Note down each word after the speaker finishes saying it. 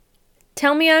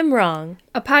Tell Me I'm Wrong.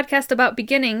 A podcast about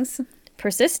beginnings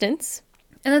Persistence.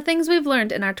 and the things we've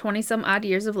learned in our 20-some-odd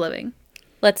years of living.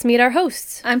 Let's meet our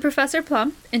hosts. I'm Professor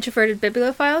Plum, introverted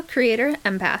bibliophile, creator,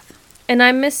 empath. And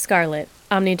I'm Miss Scarlet,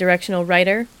 omnidirectional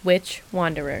writer, witch,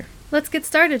 wanderer. Let's get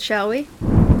started, shall we?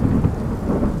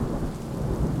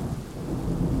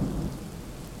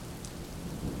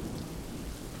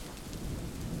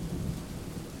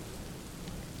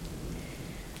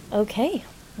 Okay,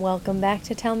 welcome back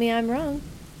to Tell Me I'm Wrong.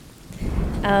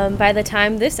 By the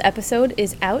time this episode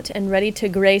is out and ready to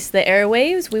grace the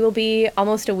airwaves, we will be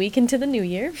almost a week into the new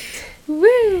year.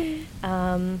 Woo!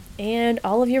 And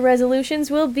all of your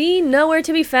resolutions will be nowhere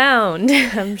to be found,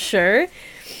 I'm sure.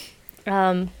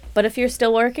 But if you're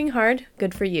still working hard,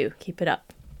 good for you. Keep it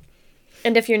up.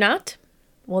 And if you're not,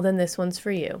 well, then this one's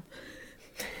for you.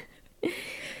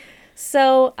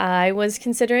 So I was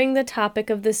considering the topic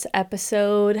of this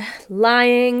episode,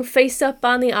 lying face up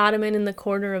on the ottoman in the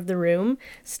corner of the room,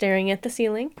 staring at the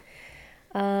ceiling.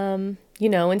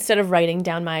 Instead of writing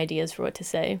down my ideas for what to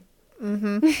say.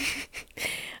 Mm-hmm.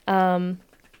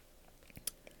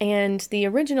 And the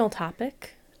original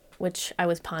topic, which I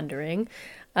was pondering,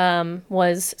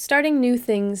 was starting new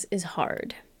things is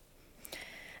hard.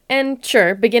 And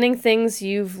sure, beginning things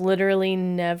you've literally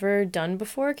never done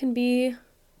before can be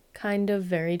kind of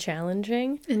very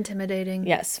challenging. Intimidating.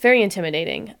 Yes, very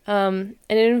intimidating. And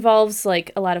it involves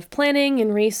like a lot of planning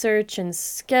and research and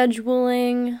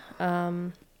scheduling.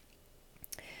 And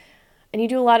you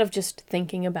do a lot of just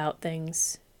thinking about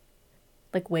things.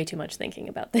 Like way too much thinking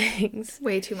about things.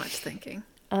 Way too much thinking.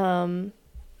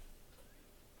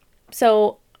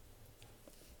 So,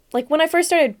 like when I first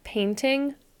started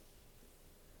painting,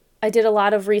 I did a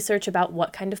lot of research about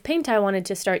what kind of paint I wanted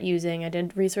to start using. I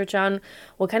did research on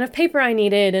what kind of paper I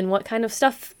needed and what kind of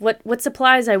stuff, what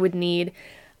supplies I would need.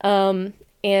 And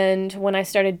when I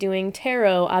started doing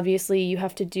tarot, obviously you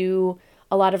have to do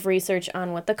a lot of research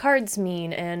on what the cards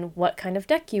mean and what kind of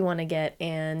deck you want to get.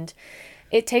 And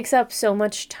it takes up so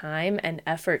much time and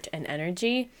effort and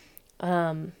energy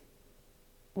when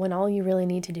all you really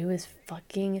need to do is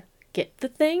fucking get the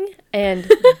thing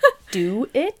and do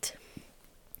it.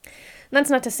 And that's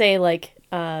not to say, like,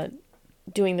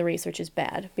 doing the research is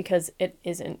bad, because it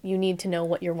isn't. You need to know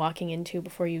what you're walking into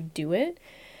before you do it.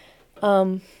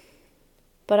 But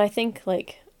I think,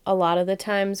 like, a lot of the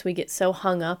times we get so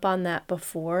hung up on that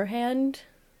beforehand.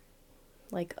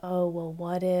 Like, oh, well,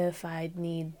 what if I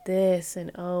need this?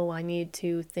 And, oh, I need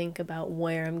to think about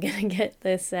where I'm going to get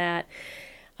this at.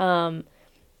 When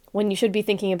you should be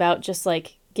thinking about just,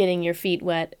 like, getting your feet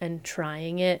wet and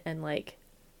trying it and, like,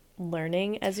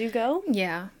 learning as you go.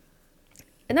 Yeah.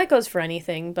 And that goes for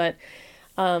anything, but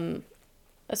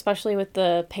especially with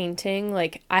the painting,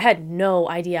 like I had no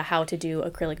idea how to do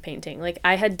acrylic painting. Like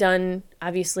I had done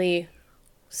obviously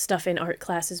stuff in art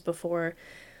classes before,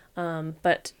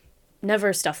 but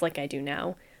never stuff like I do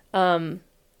now. And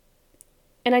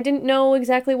I didn't know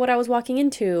exactly what I was walking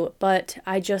into, but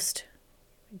I just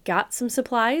got some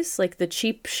supplies, like the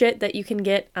cheap shit that you can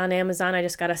get on Amazon. I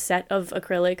just got a set of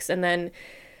acrylics and then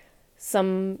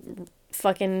some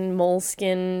fucking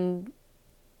moleskin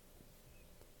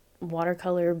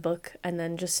watercolor book and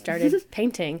then just started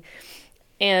painting.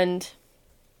 And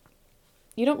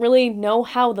you don't really know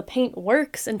how the paint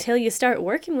works until you start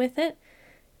working with it.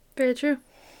 Very true.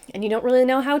 And you don't really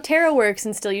know how tarot works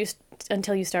until you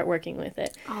start working with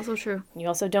it. Also true. You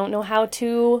also don't know how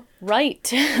to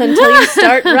write until you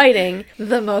start writing.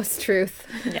 The most truth.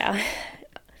 Yeah.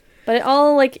 But it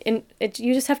all, like,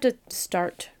 you just have to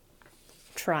start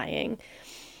trying.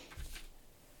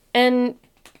 And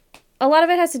a lot of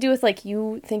it has to do with, like,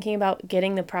 you thinking about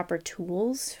getting the proper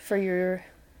tools for your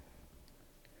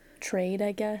trade,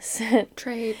 I guess.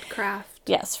 Trade, craft.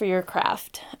 Yes, for your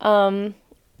craft. You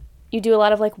do a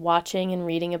lot of, like, watching and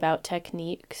reading about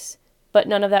techniques, but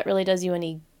none of that really does you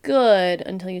any good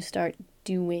until you start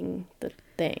doing the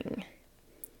thing.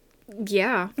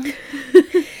 Yeah.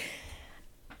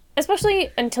 Especially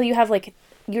until you have, like,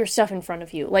 your stuff in front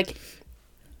of you. Like,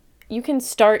 you can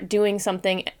start doing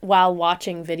something while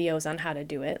watching videos on how to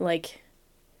do it. Like,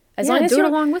 as long as do you're it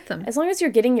along with them. As long as you're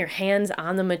getting your hands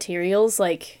on the materials,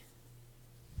 like,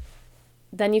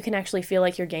 then you can actually feel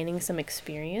like you're gaining some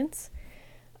experience.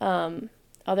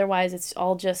 Otherwise, it's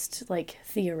all just, like,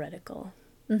 theoretical.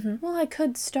 Mm-hmm. Well, I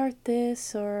could start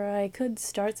this, or I could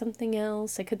start something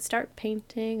else. I could start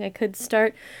painting. I could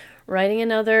start writing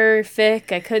another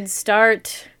fic. I could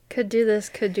start... Could do this,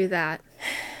 could do that.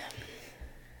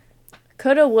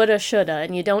 Coulda, woulda, shoulda,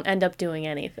 and you don't end up doing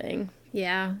anything.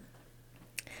 Yeah.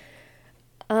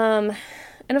 And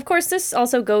of course, this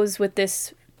also goes with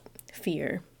this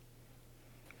fear.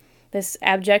 this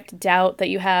abject doubt that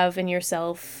you have in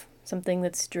yourself, something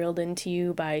that's drilled into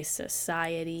you by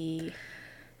society,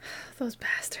 Those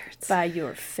bastards. by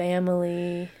your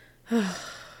family,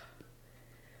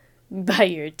 by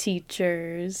your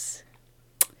teachers,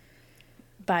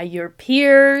 by your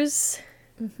peers,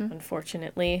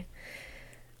 unfortunately.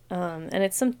 And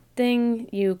it's something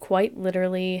you quite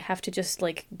literally have to just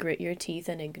like grit your teeth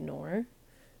and ignore,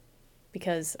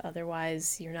 because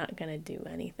otherwise you're not going to do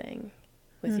anything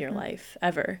with your life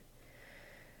ever.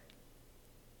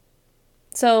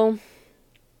 So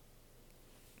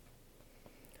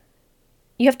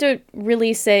you have to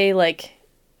really say like,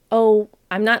 oh,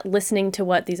 I'm not listening to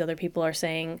what these other people are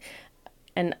saying.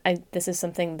 And this is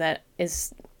something that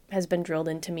has been drilled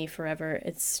into me forever.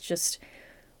 It's just,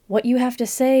 what you have to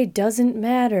say doesn't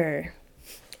matter.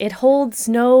 It holds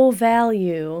no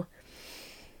value.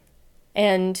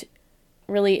 And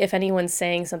really, if anyone's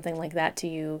saying something like that to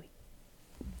you,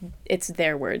 it's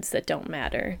their words that don't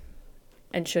matter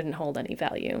and shouldn't hold any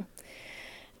value.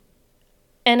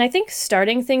 And I think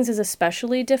starting things is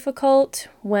especially difficult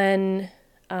when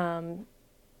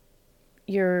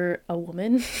you're a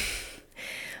woman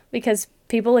because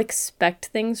people expect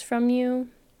things from you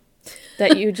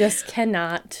that you just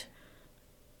cannot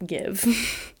give.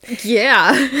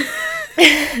 Yeah.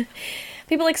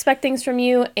 People expect things from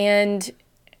you, and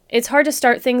it's hard to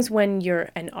start things when you're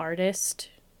an artist.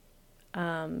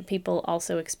 People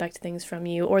also expect things from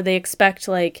you, or they expect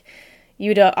like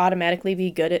you to automatically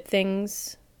be good at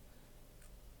things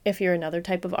if you're another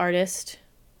type of artist,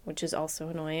 which is also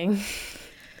annoying.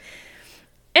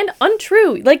 And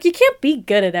untrue. Like, you can't be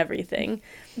good at everything.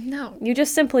 No. You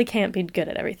just simply can't be good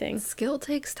at everything. Skill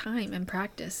takes time and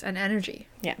practice and energy.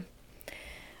 Yeah.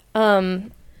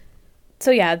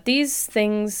 So yeah, these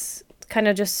things kind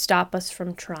of just stop us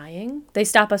from trying. They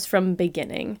stop us from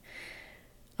beginning.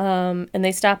 And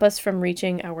they stop us from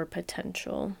reaching our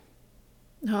potential.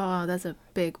 Oh, that's a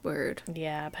big word.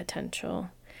 Yeah,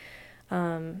 potential.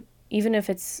 Even if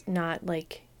it's not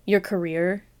like your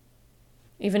career,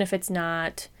 even if it's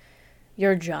not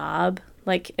your job,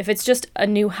 like if it's just a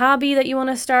new hobby that you want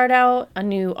to start out, a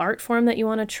new art form that you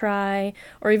want to try,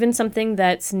 or even something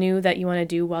that's new that you want to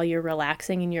do while you're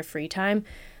relaxing in your free time,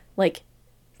 like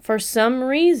for some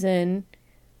reason,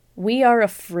 we are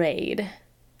afraid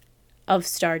of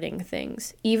starting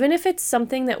things. Even if it's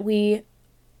something that we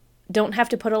don't have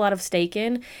to put a lot of stake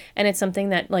in, and it's something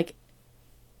that like,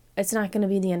 it's not going to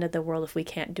be the end of the world if we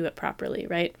can't do it properly,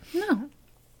 right? No.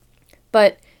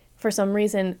 But for some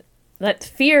reason, that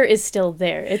fear is still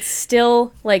there. It's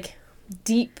still like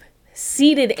deep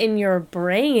seated in your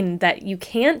brain that you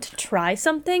can't try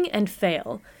something and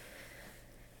fail.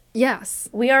 Yes.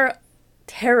 We are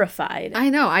terrified. I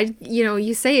know.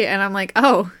 You say it and I'm like,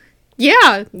 oh,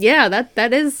 yeah,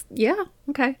 that is, yeah,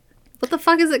 okay. What the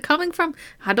fuck is it coming from?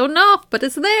 I don't know, but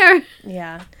it's there.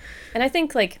 Yeah. And I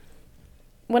think like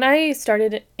when I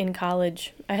started in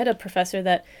college, I had a professor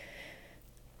that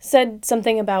said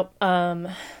something about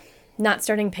not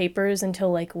starting papers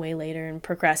until like way later and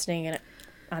procrastinating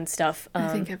on stuff. I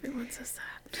think everyone says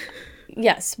that.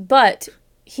 Yes, but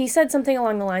he said something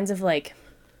along the lines of like,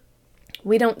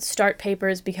 we don't start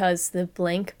papers because the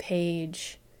blank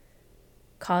page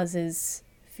causes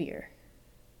fear.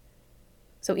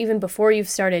 So even before you've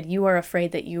started, you are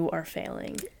afraid that you are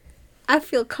failing. I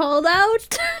feel called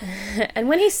out. And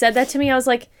when he said that to me, I was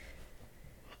like,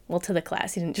 well, to the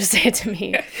class. He didn't just say it to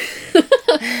me.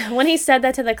 When he said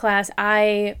that to the class,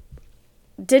 I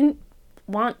didn't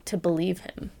want to believe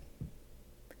him.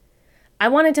 I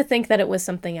wanted to think that it was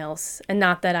something else and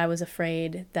not that I was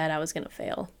afraid that I was going to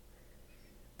fail.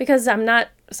 Because I'm not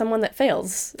someone that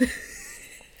fails.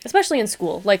 Especially in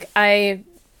school. Like, I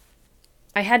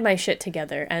had my shit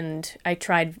together and I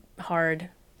tried hard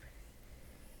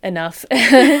enough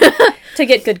to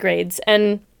get good grades.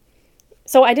 And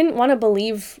so I didn't want to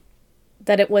believe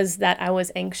that it was that I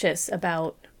was anxious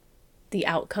about the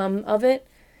outcome of it.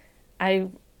 I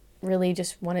really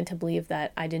just wanted to believe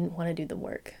that I didn't want to do the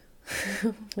work.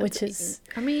 Which is...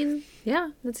 I mean,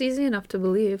 yeah, it's easy enough to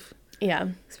believe. Yeah.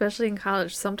 Especially in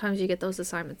college. Sometimes you get those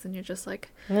assignments and you're just like,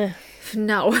 Eh.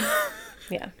 no.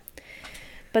 Yeah.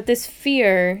 But this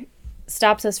fear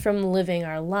stops us from living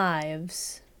our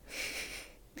lives,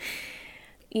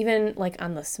 even like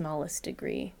on the smallest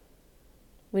degree.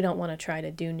 We don't want to try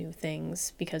to do new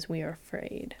things because we are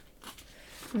afraid.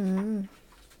 Mm.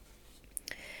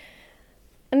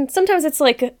 And sometimes it's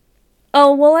like,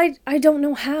 oh, well, I don't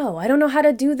know how. I don't know how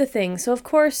to do the thing. So, of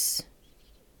course,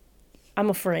 I'm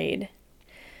afraid.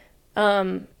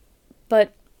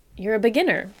 But you're a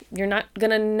beginner. You're not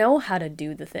going to know how to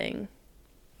do the thing.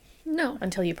 No.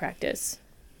 Until you practice.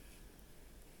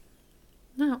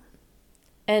 No.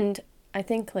 And I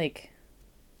think, like,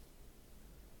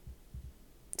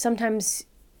 sometimes,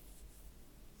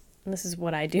 and this is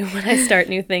what I do when I start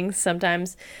new things,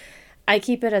 sometimes I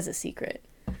keep it as a secret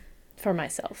for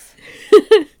myself.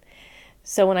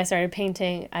 So when I started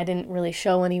painting, I didn't really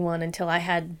show anyone until I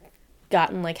had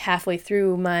gotten, like, halfway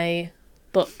through my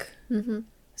book. Mm-hmm.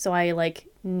 So I, like,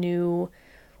 knew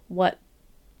what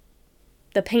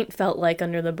the paint felt like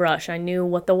under the brush. I knew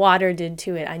what the water did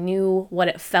to it. I knew what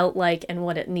it felt like and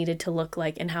what it needed to look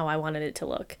like and how I wanted it to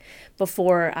look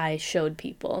before I showed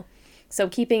people. So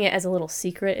keeping it as a little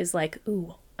secret is like,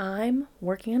 ooh, I'm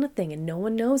working on a thing and no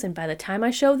one knows, and by the time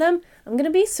I show them, I'm going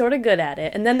to be sort of good at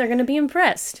it, and then they're going to be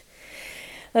impressed.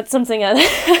 That's something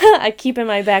I keep in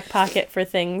my back pocket for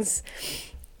things.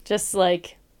 Just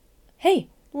like, hey,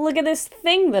 look at this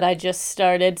thing that I just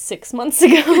started 6 months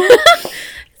ago.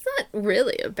 It's not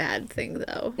really a bad thing,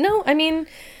 though. No, I mean...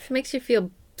 If it makes you feel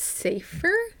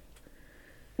safer?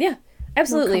 Yeah,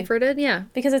 absolutely. More comforted? Yeah.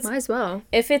 Because it's... Might as well.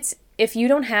 If you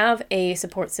don't have a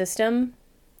support system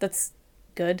that's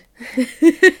good,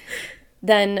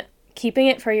 then keeping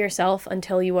it for yourself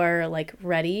until you are, like,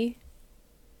 ready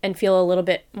and feel a little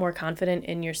bit more confident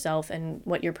in yourself and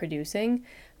what you're producing,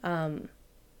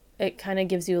 it kind of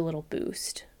gives you a little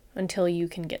boost until you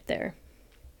can get there.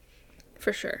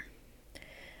 For sure.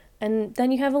 And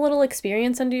then you have a little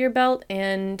experience under your belt,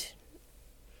 and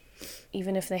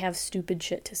even if they have stupid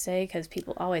shit to say, because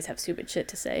people always have stupid shit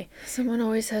to say. Someone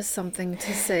always has something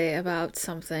to say about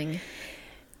something.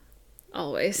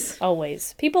 Always.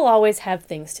 Always. People always have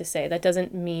things to say. That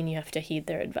doesn't mean you have to heed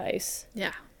their advice.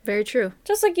 Yeah, very true.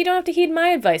 Just like you don't have to heed my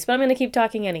advice, but I'm going to keep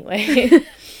talking anyway.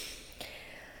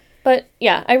 But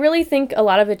yeah, I really think a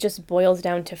lot of it just boils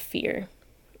down to fear.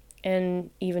 And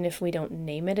even if we don't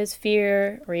name it as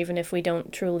fear, or even if we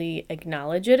don't truly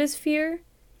acknowledge it as fear,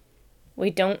 we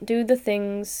don't do the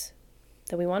things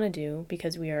that we want to do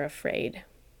because we are afraid,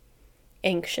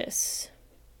 anxious,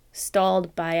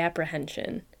 stalled by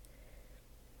apprehension.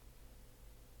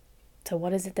 So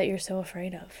what is it that you're so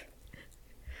afraid of?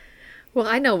 Well,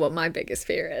 I know what my biggest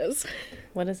fear is.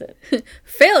 What is it?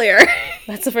 Failure.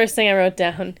 That's the first thing I wrote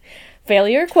down.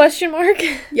 Failure? Question mark?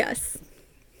 Yes.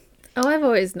 Oh, I've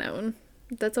always known.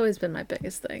 That's always been my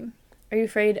biggest thing. Are you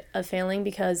afraid of failing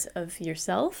because of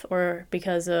yourself or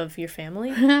because of your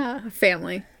family?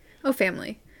 Family. Oh,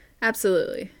 family.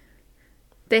 Absolutely.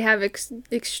 They have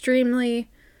extremely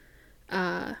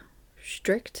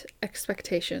strict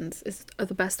expectations is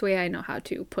the best way I know how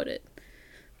to put it.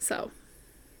 So,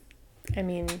 I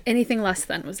mean... anything less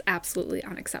than was absolutely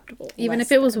unacceptable. Even Less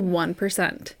if it was than.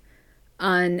 1%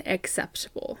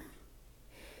 unacceptable.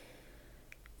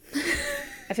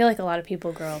 I feel like a lot of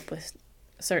people grow up with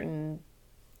certain...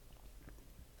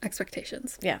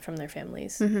 expectations. Yeah, from their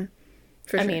families. Mm-hmm.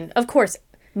 For sure. I mean, of course,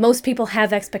 most people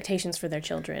have expectations for their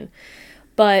children,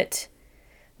 but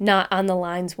not on the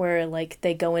lines where, like,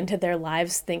 they go into their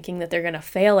lives thinking that they're going to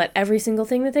fail at every single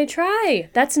thing that they try.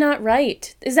 That's not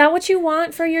right. Is that what you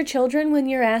want for your children when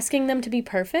you're asking them to be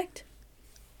perfect?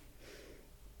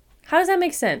 How does that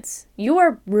make sense? You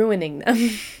are ruining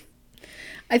them.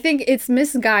 I think it's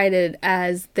misguided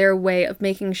as their way of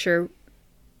making sure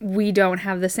we don't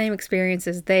have the same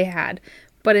experiences they had.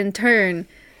 But in turn,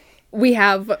 we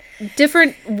have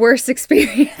different, worse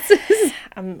experiences.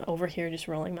 I'm over here just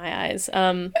rolling my eyes.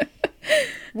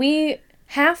 We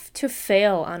have to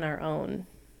fail on our own.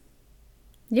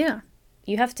 Yeah.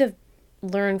 You have to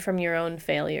learn from your own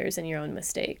failures and your own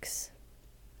mistakes.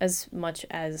 As much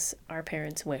as our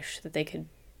parents wish that they could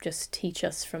just teach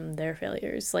us from their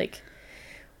failures. Like,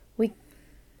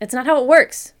 it's not how it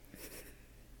works.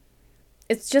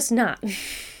 It's just not.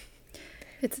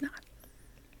 It's not.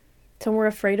 So we're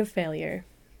afraid of failure.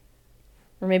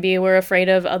 Or maybe we're afraid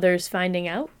of others finding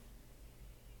out.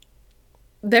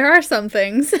 There are some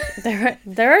things.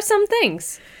 There are some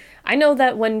things. I know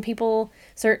that when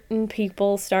certain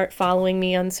people start following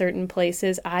me on certain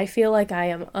places, I feel like I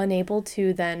am unable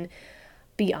to then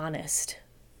be honest.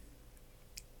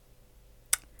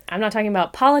 I'm not talking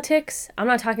about politics. I'm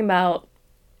not talking about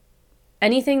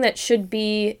anything that should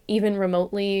be even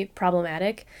remotely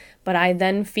problematic, but I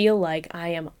then feel like I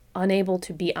am unable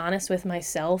to be honest with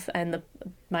myself and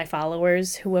my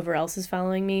followers, whoever else is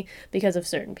following me, because of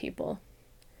certain people.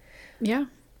 Yeah.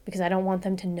 Because I don't want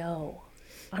them to know.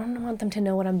 I don't want them to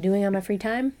know what I'm doing on my free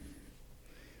time.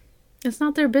 It's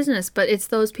not their business, but it's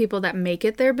those people that make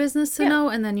it their business to know,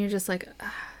 and then you're just like,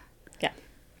 ugh. Yeah.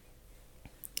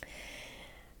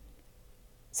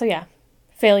 So yeah,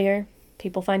 failure,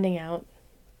 people finding out,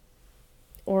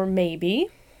 or maybe,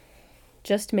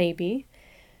 just maybe,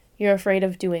 you're afraid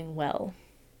of doing well.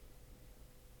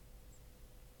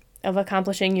 of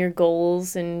accomplishing your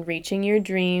goals and reaching your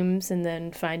dreams and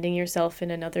then finding yourself in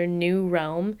another new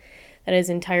realm that is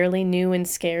entirely new and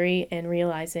scary and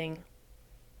realizing,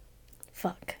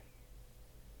 fuck,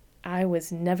 I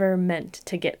was never meant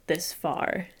to get this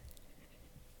far.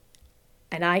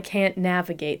 And I can't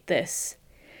navigate this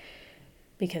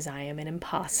because I am an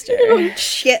imposter. Oh,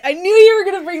 shit, I knew you were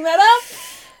going to bring that up.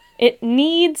 It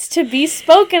needs to be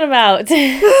spoken about.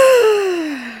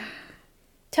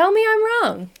 Tell me I'm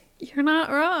wrong. You're not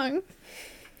wrong.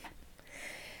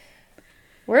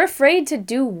 We're afraid to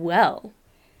do well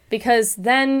because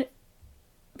then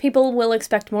people will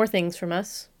expect more things from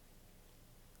us.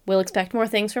 We'll expect more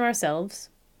things from ourselves.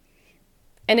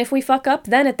 And if we fuck up,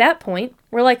 then at that point,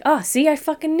 we're like, oh, see, I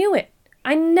fucking knew it.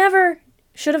 I never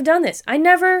should have done this. I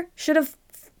never should have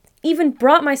even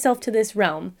brought myself to this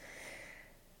realm.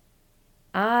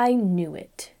 I knew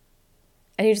it.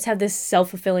 And you just have this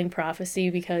self-fulfilling prophecy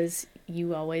because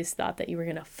you always thought that you were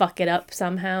going to fuck it up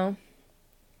somehow.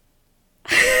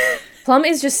 Plum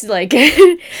is just like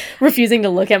refusing to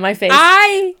look at my face.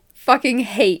 I fucking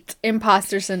hate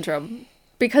imposter syndrome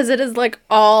because it is like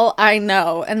all I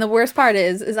know. And the worst part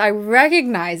is I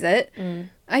recognize it.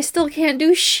 I still can't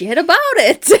do shit about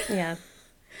it. Yeah.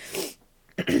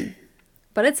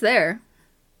 But it's there.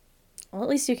 Well, at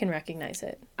least you can recognize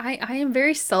it. I am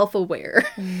very self-aware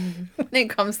when it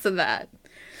comes to that.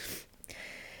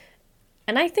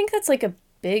 And I think that's like a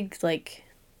big, like,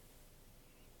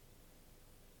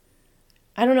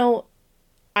 I don't know.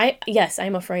 Yes,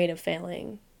 I'm afraid of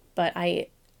failing, but I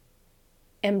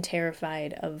am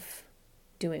terrified of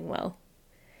doing well.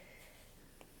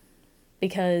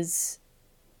 Because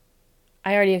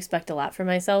I already expect a lot from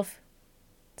myself.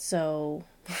 So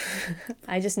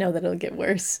I just know that it'll get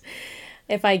worse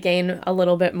if I gain a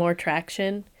little bit more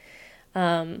traction.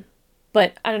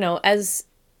 But I don't know,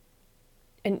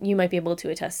 and you might be able to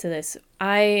attest to this,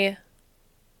 I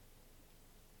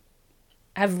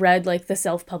have read like the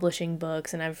self-publishing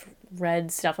books and I've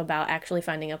read stuff about actually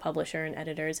finding a publisher and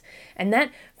editors, and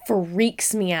that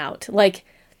freaks me out. Like,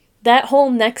 that whole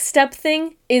next step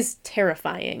thing is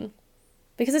terrifying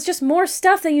because it's just more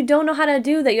stuff that you don't know how to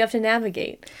do that you have to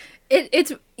navigate.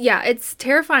 It's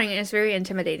terrifying and it's very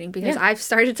intimidating because I've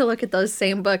started to look at those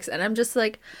same books and I'm just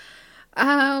like, why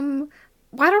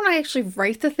don't I actually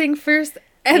write the thing first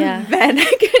and then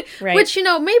I get, Right. Which,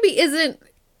 maybe is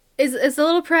a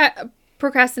little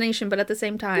procrastination, but at the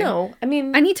same time, No, I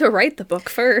mean, I need to write the book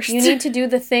first. you need to do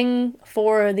the thing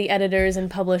for the editors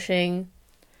and publishing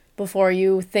before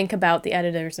you think about the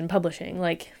editors and publishing.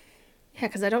 Like, yeah,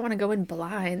 because I don't want to go in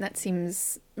blind. That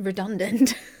seems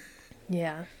redundant.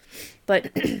 yeah.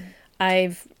 But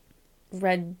I've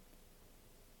read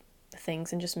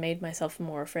things and just made myself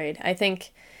more afraid. I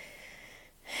think,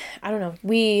 I don't know,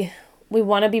 we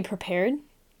want to be prepared.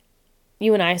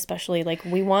 You and I especially, like,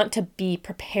 we want to be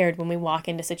prepared when we walk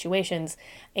into situations.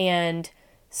 And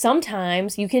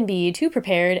sometimes you can be too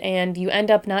prepared and you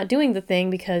end up not doing the thing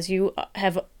because you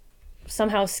have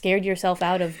somehow scared yourself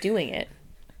out of doing it.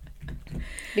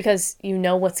 Because you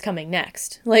know what's coming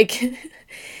next. Like,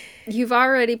 You've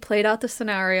already played out the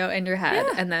scenario in your head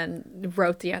and then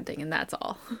wrote the ending, and that's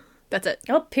all. That's it.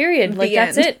 oh, period. Like,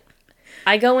 that's end. it.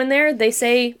 I go in there, they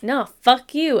say, no,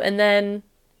 fuck you. And then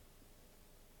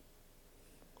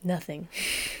nothing.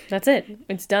 That's it.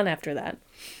 It's done after that.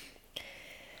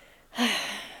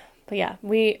 But yeah,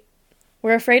 we're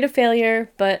afraid of failure,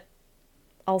 but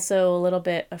also a little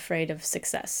bit afraid of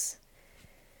success.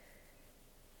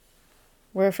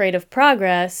 We're afraid of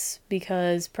progress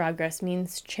because progress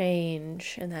means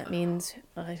change, and that means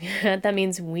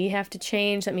we have to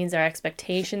change. That means our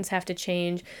expectations have to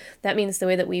change. That means the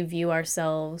way that we view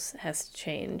ourselves has to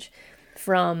change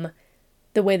from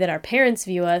the way that our parents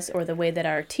view us, or the way that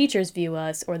our teachers view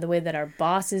us, or the way that our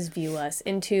bosses view us,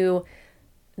 into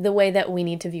the way that we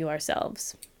need to view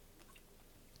ourselves.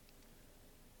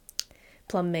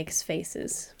 Plum makes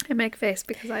faces. I make face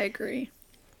because I agree.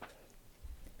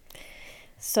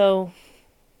 So,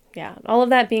 yeah, all of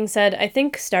that being said, I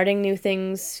think starting new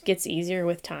things gets easier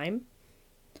with time.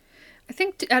 I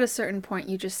think at a certain point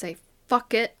you just say,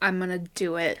 fuck it, I'm gonna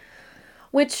do it.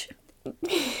 Which,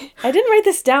 I didn't write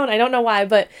this down, I don't know why,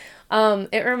 but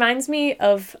it reminds me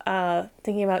of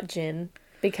thinking about Jin,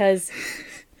 because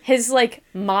his, like,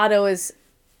 motto is,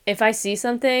 if I see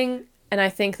something and I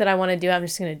think that I want to do it, I'm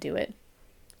just going to do it.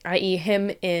 I.e.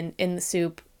 him in the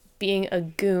soup, being a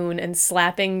goon and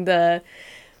slapping the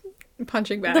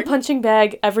punching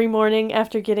bag every morning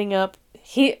after getting up.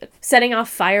 He setting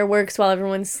off fireworks while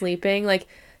everyone's sleeping. Like,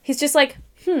 he's just like,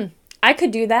 I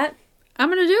could do that. I'm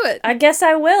gonna do it. I guess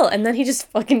I will. And then he just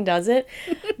fucking does it.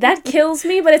 That kills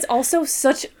me, but it's also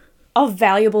such a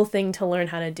valuable thing to learn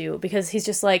how to do, because he's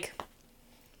just like,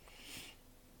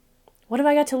 what have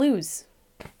I got to lose?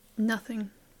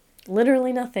 Nothing.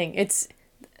 Literally nothing.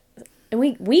 And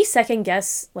we second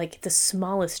guess like the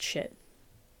smallest shit,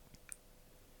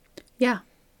 Yeah.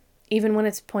 even when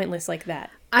it's pointless like that.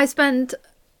 I spent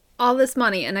all this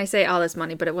money, and I say all this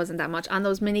money, but it wasn't that much, on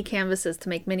those mini canvases to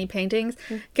make mini paintings.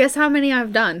 Guess how many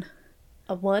I've done?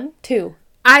 A 1, 2.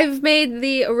 I've made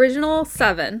the original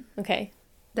 7 Okay.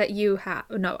 that you have.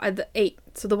 No, the 8.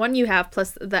 So the one you have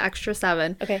plus the extra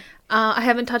 7. Okay. I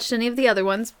haven't touched any of the other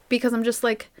ones because I'm just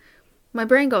like, my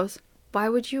brain goes, why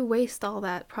would you waste all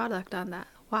that product on that?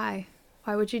 Why?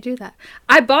 Why would you do that?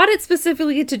 I bought it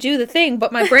specifically to do the thing,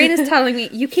 but my brain is telling me,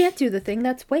 you can't do the thing.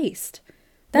 That's waste.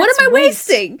 What That's am I waste.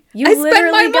 wasting? You I spent my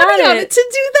literally got money on it. it to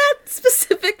do that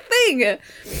specific thing.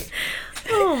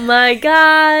 Oh my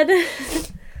god.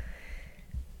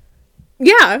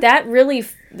 Yeah. That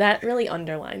really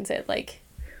underlines it. Like,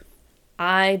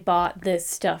 I bought this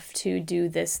stuff to do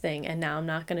this thing, and now I'm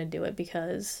not going to do it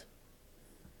because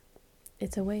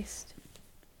it's a waste.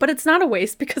 But it's not a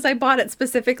waste because I bought it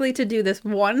specifically to do this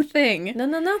one thing.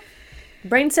 No.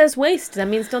 Brain says waste. That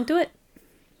means don't do it.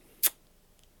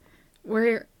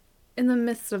 We're in the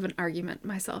midst of an argument,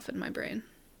 myself and my brain.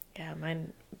 Yeah,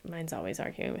 mine's always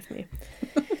arguing with me.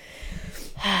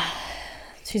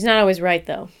 She's not always right,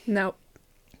 though. No.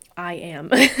 I am.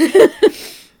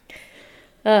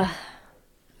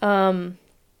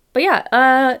 But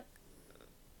yeah,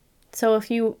 so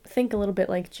if you think a little bit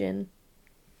like Jin,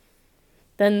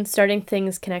 then starting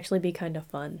things can actually be kind of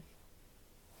fun.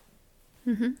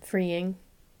 Freeing.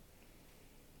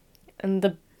 And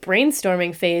the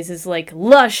brainstorming phase is like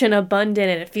lush and abundant,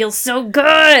 and it feels so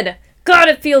good. God,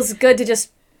 it feels good to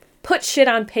just put shit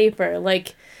on paper.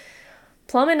 Like,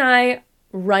 Plum and I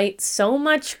write so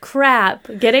much crap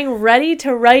getting ready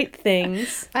to write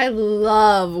things. I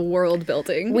love world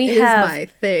building. We It is have my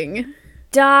thing.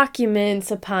 Documents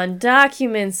upon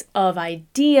documents of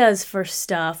ideas for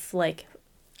stuff, like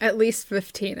At least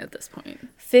 15 at this point.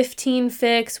 15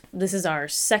 fics. This is our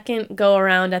second go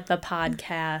around at the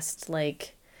podcast.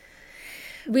 Like,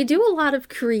 We do a lot of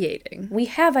creating. we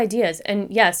have ideas,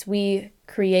 and yes, we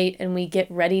create and we get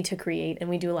ready to create, and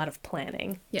we do a lot of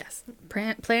planning. Yes.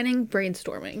 Planning,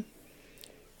 brainstorming.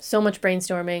 So much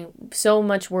brainstorming, so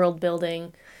much world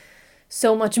building,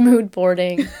 so much mood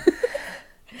boarding.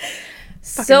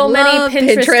 So many love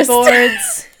Pinterest, Pinterest.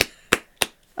 boards.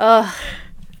 Ugh.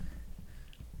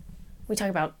 We talk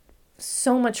about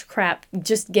so much crap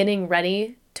just getting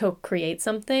ready to create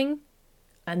something,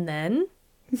 and then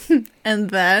And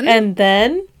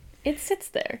then it sits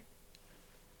there.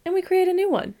 And we create a new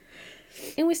one.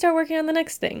 And we start working on the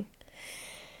next thing.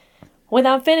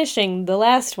 Without finishing the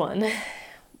last one.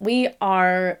 We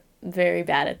are very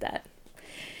bad at that.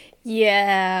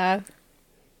 yeah,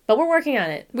 But we're working on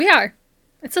it. we are.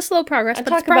 It's a slow progress, I'll but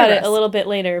talk it's about progress. it a little bit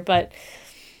later, but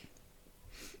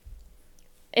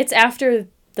it's after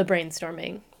the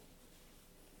brainstorming.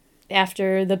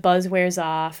 After the buzz wears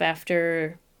off,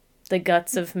 after the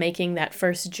guts of making that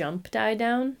first jump die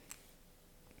down.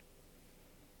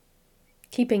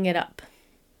 Keeping it up.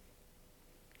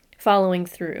 Following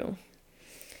through.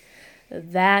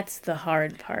 That's the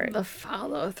hard part. The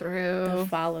follow through. The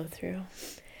follow through.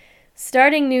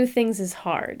 Starting new things is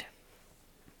hard.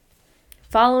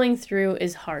 Following through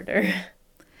is harder.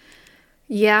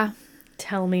 Yeah,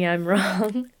 Tell me I'm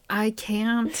wrong. I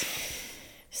can't.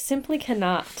 Simply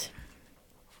cannot.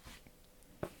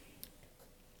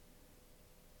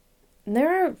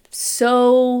 There are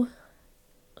so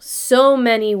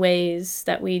many ways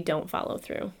that we don't follow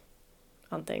through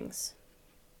on things.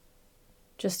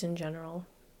 Just in general.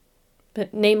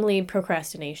 But namely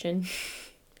procrastination.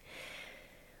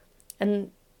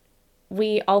 And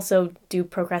we also do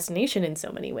procrastination in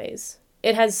so many ways.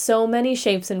 It has so many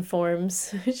shapes and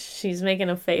forms. She's making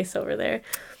a face over there.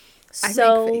 I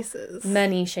So make faces.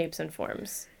 many shapes and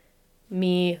forms.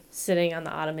 Me sitting on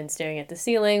the ottoman staring at the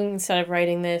ceiling instead of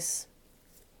writing this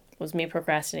was me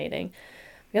procrastinating.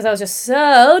 Because I was just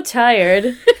so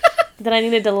tired that I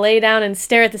needed to lay down and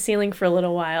stare at the ceiling for a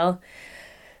little while.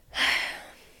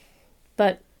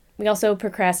 But we also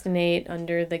procrastinate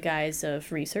under the guise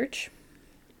of research,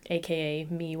 aka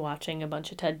me watching a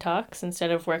bunch of TED Talks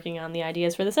instead of working on the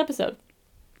ideas for this episode.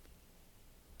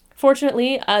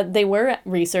 Fortunately, they were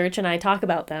research and I talk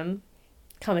about them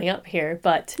coming up here,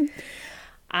 but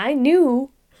I knew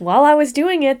while I was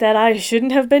doing it that I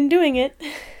shouldn't have been doing it.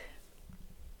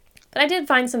 But I did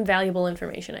find some valuable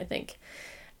information, I think.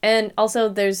 And also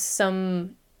there's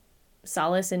some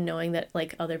solace in knowing that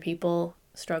like other people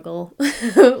struggle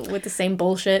with the same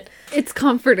bullshit. It's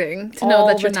comforting to know All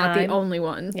that you're the not the time. only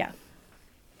one. Yeah.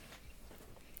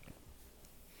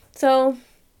 So,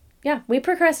 yeah, we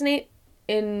procrastinate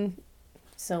in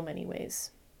so many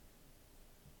ways.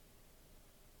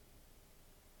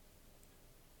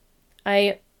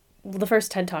 The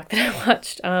first TED Talk that I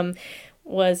watched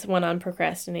was one on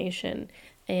procrastination,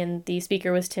 and the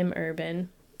speaker was Tim Urban,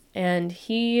 and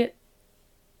he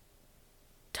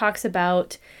talks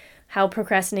about how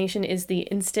procrastination is the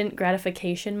instant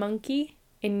gratification monkey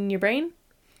in your brain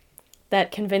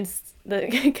that convinces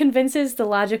the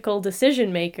logical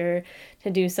decision maker to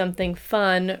do something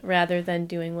fun rather than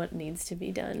doing what needs to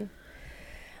be done.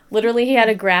 Literally, he had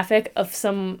a graphic of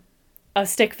a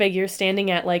stick figure standing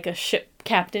at like a ship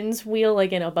captain's wheel,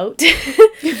 like in a boat,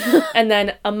 and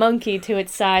then a monkey to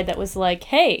its side that was like,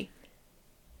 hey,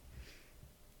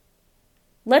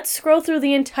 let's scroll through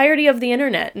the entirety of the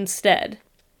internet instead.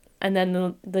 And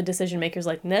then the decision maker's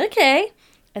like, okay.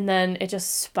 And then it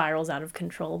just spirals out of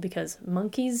control because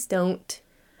monkeys don't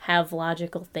have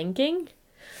logical thinking.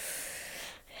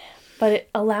 But it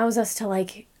allows us to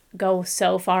like go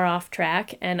so far off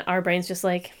track, and our brain's just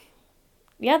like,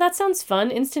 yeah, that sounds fun.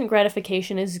 Instant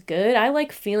gratification is good. I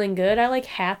like feeling good. I like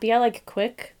happy. I like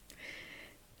quick.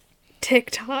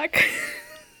 TikTok.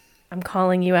 I'm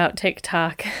calling you out,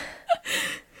 TikTok.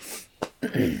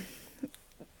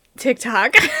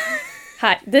 TikTok.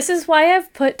 Hi. This is why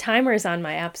I've put timers on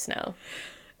my apps now.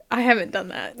 I haven't done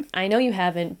that. I know you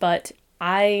haven't, but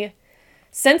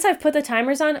since I've put the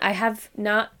timers on, I have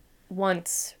not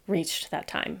once reached that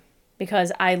time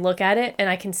because I look at it and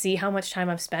I can see how much time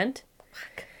I've spent.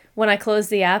 When I close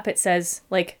the app, it says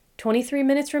like 23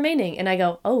 minutes remaining, and I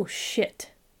go, oh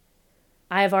shit.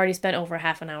 I have already spent over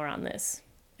half an hour on this,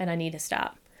 and I need to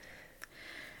stop.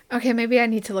 Okay, maybe I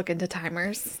need to look into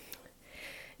timers.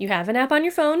 You have an app on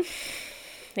your phone.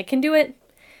 It can do it.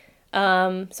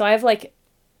 So I have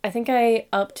I think I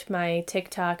upped my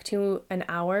TikTok to an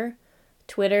hour.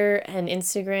 Twitter and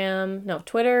Instagram. No,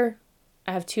 Twitter,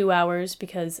 I have 2 hours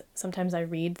because sometimes I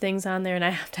read things on there and I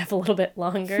have to have a little bit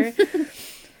longer.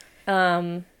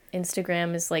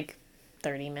 Instagram is like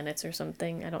 30 minutes or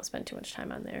something. I don't spend too much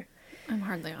time on there. I'm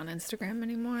hardly on Instagram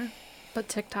anymore. But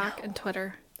TikTok and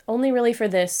Twitter. Only really for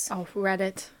this. Oh,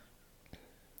 Reddit.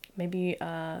 Maybe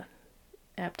app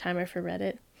timer for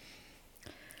Reddit.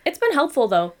 It's been helpful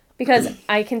though, because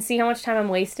I can see how much time I'm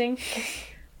wasting.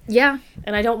 Yeah.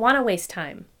 And I don't want to waste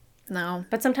time. No.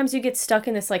 But sometimes you get stuck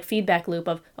in this like feedback loop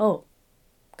of, oh,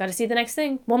 got to see the next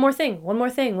thing. One more thing. One more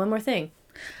thing. One more thing.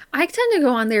 I tend to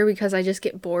go on there because I just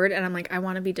get bored and I'm like, I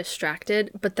want to be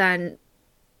distracted. But then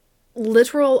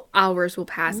literal hours will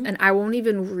pass and I won't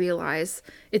even realize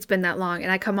it's been that long.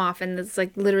 And I come off and it's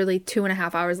like literally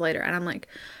 2.5 hours later. And I'm like,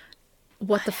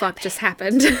 what the fuck just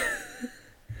happened?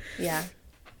 Yeah.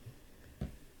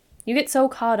 You get so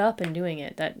caught up in doing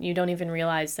it that you don't even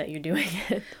realize that you're doing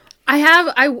it.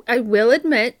 I will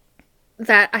admit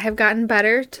that I have gotten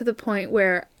better to the point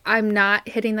where I'm not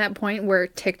hitting that point where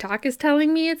TikTok is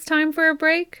telling me it's time for a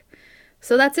break.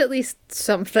 So that's at least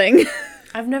something.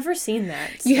 I've never seen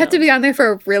that. You have to be on there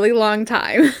for a really long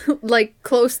time. Like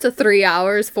close to 3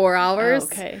 hours, 4 hours. Oh,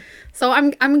 okay. So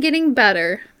I'm getting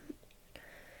better.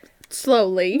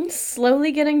 Slowly.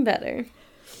 Slowly getting better.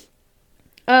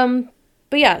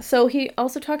 But yeah, so he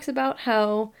also talks about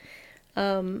how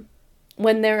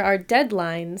when there are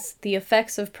deadlines, the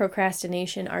effects of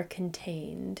procrastination are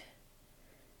contained.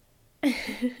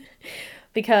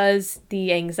 Because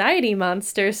the anxiety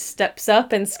monster steps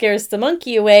up and scares the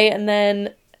monkey away and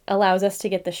then allows us to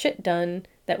get the shit done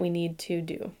that we need to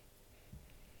do.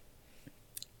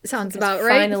 Sounds Because about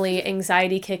right. finally,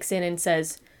 anxiety kicks in and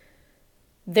says,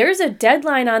 there's a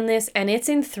deadline on this and it's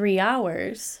in 3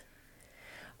 hours.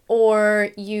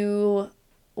 Or you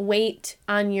wait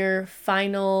on your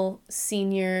final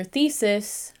senior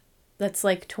thesis that's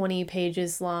like 20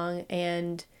 pages long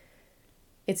and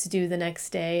it's due the next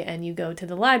day and you go to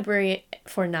the library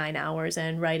for 9 hours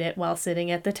and write it while sitting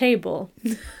at the table.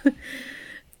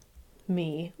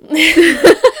 Me.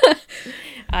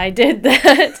 I did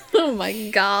that. Oh my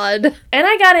god. And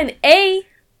I got an A.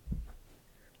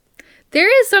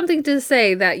 There is something to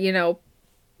say that,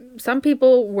 some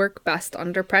people work best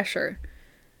under pressure.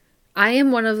 I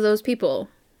am one of those people.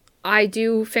 I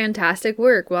do fantastic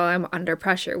work while I'm under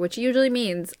pressure, which usually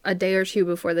means a day or two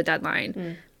before the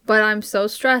deadline. But I'm so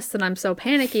stressed and I'm so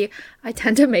panicky, I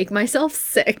tend to make myself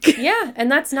sick. Yeah,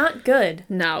 and that's not good.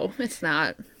 No, it's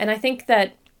not. And I think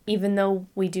that even though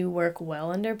we do work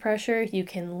well under pressure, you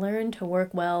can learn to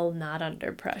work well not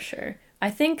under pressure. I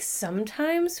think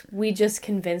sometimes we just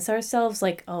convince ourselves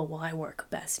like, oh, well, I work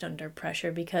best under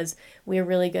pressure because we're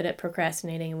really good at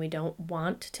procrastinating and we don't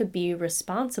want to be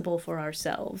responsible for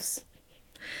ourselves.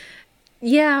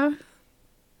 Yeah.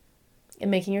 And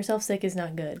making yourself sick is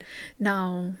not good.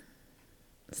 No.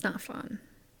 It's not fun.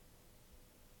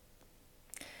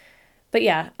 But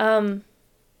yeah, I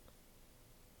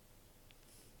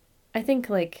think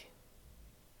like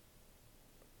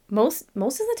most of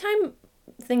the time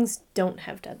things don't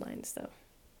have deadlines though.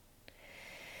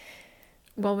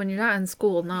 Well, when you're not in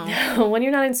school, no. When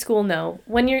you're not in school, no.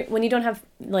 When you don't have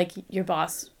like your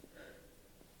boss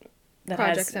that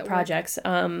Projects has at projects,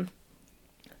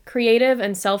 creative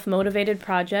and self-motivated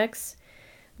projects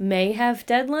may have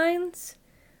deadlines,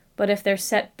 but if they're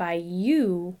set by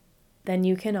you, then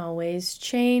you can always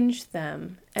change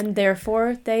them, and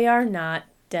therefore they are not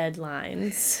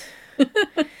deadlines.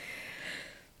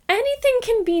 Anything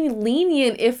can be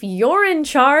lenient if you're in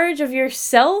charge of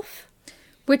yourself.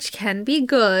 Which can be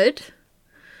good,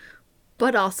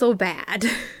 but also bad.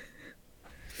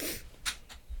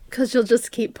 Because you'll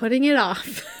just keep putting it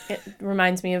off. It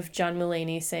reminds me of John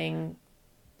Mulaney saying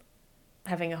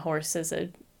having a horse as a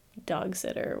dog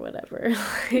sitter or whatever.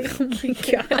 Oh my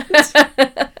god.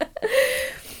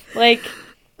 Like,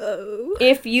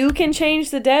 if you can change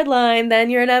the deadline, then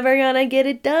you're never gonna get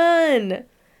it done.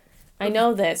 I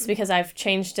know this because I've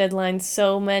changed deadlines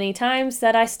so many times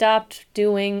that I stopped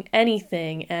doing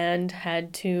anything and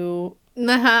had to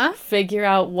figure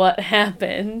out what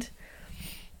happened.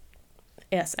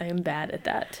 Yes, I am bad at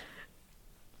that.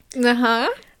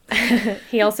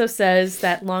 He also says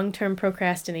that long-term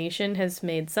procrastination has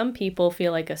made some people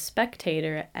feel like a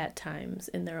spectator at times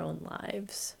in their own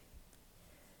lives.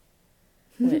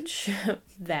 Which,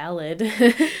 valid.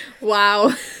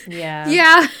 Wow. Yeah.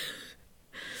 Yeah.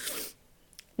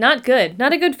 Not good.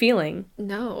 Not a good feeling.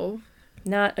 No.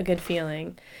 Not a good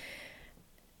feeling.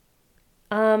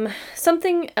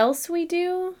 Something else we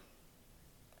do,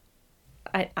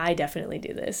 I definitely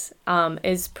do this,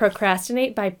 is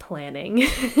procrastinate by planning.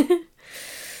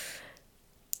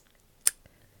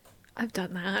 I've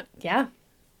done that. Yeah.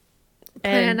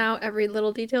 Plan out every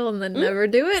little detail and then never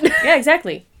do it. Yeah,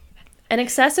 exactly. And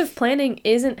excessive planning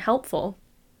isn't helpful.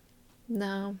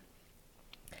 No.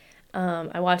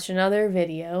 I watched another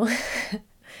video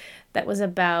that was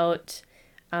about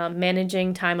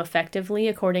managing time effectively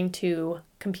according to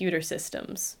computer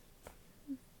systems.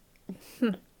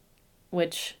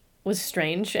 Which was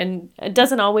strange, and it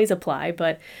doesn't always apply,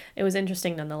 but it was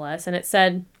interesting nonetheless. And it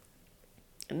said,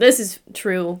 this is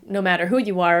true no matter who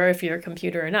you are or if you're a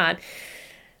computer or not,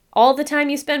 all the time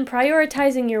you spend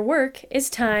prioritizing your work is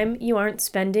time you aren't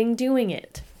spending doing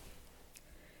it.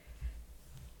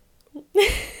 Not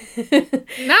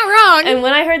wrong. And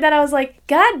when I heard that, I was like,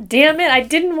 God damn it, I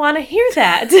didn't want to hear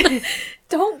that.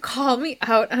 Don't call me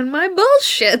out on my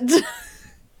bullshit.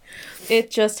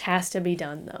 It just has to be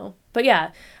done, though. But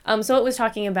yeah, so it was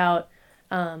talking about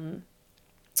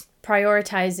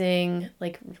prioritizing,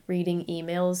 like, reading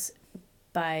emails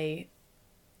by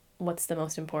what's the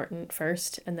most important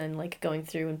first, and then, like, going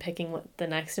through and picking what the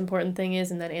next important thing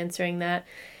is, and then answering that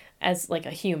as, like,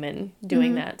 a human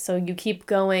doing that. So you keep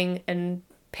going and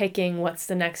picking what's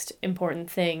the next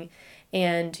important thing,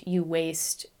 and you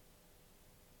waste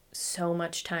so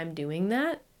much time doing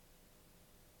that.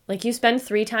 Like, you spend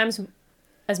 3 times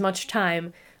as much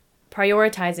time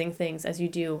prioritizing things as you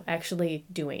do actually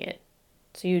doing it.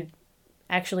 So you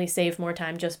actually save more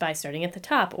time just by starting at the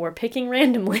top or picking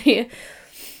randomly.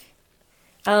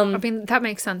 I mean, that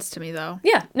makes sense to me, though.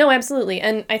 Yeah, no, absolutely.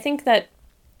 And I think that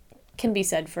can be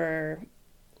said for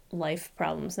life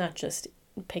problems, not just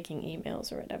picking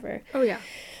emails or whatever. Oh, yeah.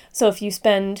 So if you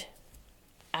spend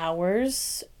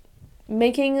hours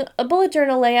making a bullet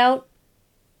journal layout,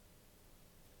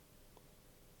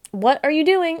 what are you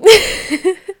doing?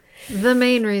 The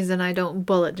main reason I don't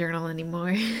bullet journal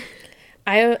anymore.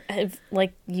 I have,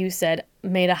 like you said,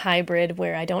 made a hybrid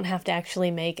where I don't have to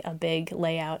actually make a big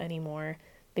layout anymore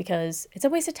because it's a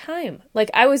waste of time.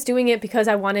 Like, I was doing it because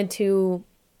I wanted to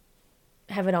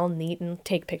have it all neat and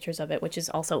take pictures of it, which is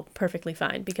also perfectly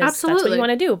fine because that's what you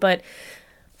want to do. But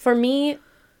for me,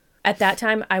 at that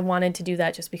time, I wanted to do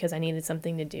that just because I needed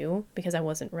something to do because I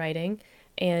wasn't writing.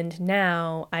 And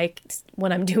now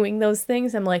when I'm doing those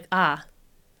things, I'm like,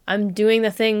 I'm doing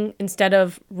the thing instead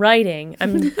of writing.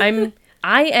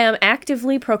 I am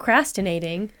actively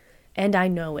procrastinating, and I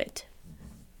know it.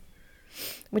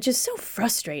 Which is so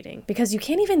frustrating because you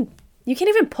can't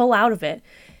even pull out of it.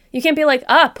 You can't be like,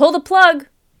 pull the plug.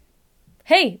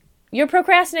 Hey, you're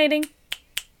procrastinating.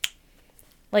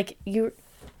 Like, you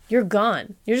you're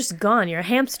gone. You're just gone. You're a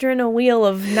hamster in a wheel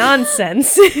of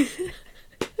nonsense.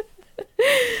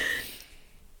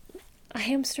 A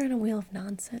hamster in a wheel of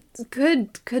nonsense.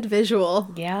 Good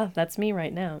visual. Yeah, that's me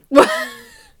right now.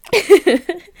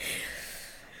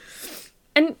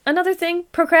 And another thing,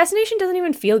 procrastination doesn't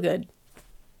even feel good.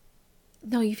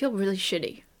 No, you feel really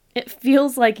shitty. It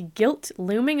feels like guilt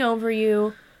looming over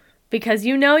you because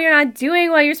you know you're not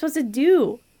doing what you're supposed to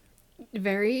do.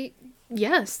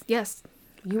 Yes.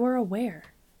 You are aware.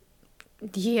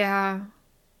 Yeah.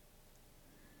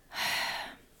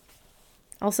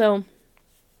 Also,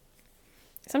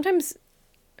 sometimes,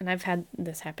 and I've had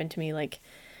this happen to me, like,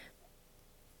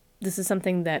 this is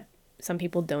something that some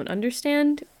people don't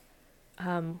understand.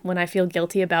 When I feel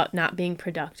guilty about not being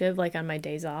productive, like on my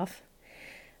days off,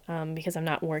 because I'm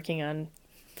not working on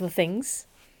the things,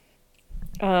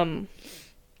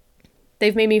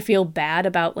 they've made me feel bad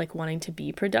about, like, wanting to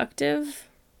be productive.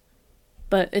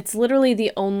 But it's literally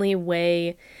the only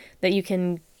way that you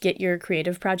can get your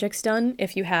creative projects done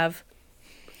if you have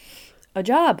a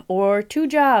job or 2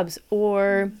 jobs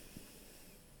or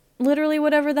literally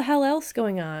whatever the hell else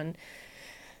going on.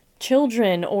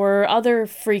 Children or other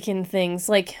freaking things.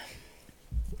 Like,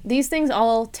 these things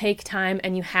all take time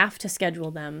and you have to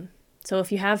schedule them. So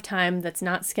if you have time that's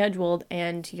not scheduled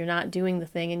and you're not doing the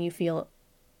thing and you feel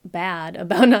bad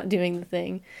about not doing the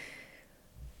thing,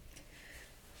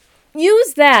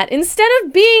 use that instead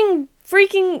of being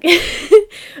freaking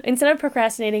instead of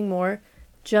procrastinating more,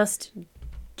 just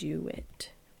do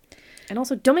it. And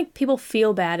also, don't make people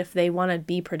feel bad if they want to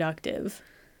be productive.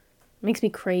 It makes me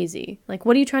crazy. Like,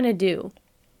 what are you trying to do?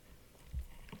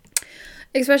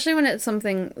 Especially when it's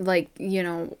something like,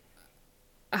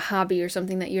 a hobby or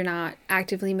something that you're not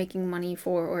actively making money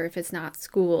for, or if it's not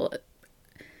school.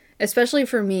 Especially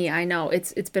for me, I know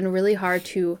it's been really hard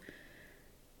to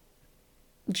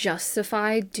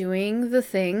justify doing the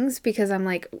things because I'm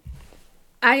like,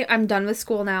 I'm done with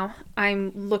school now.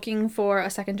 I'm looking for a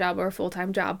second job or a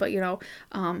full-time job, but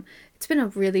it's been a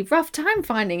really rough time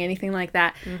finding anything like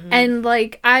that. Mm-hmm. And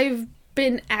like, I've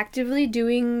been actively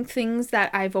doing things that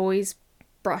I've always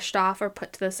brushed off or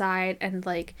put to the side, and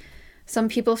like, some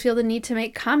people feel the need to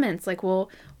make comments like, well,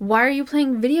 why are you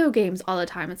playing video games all the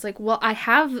time? It's like, well, I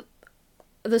have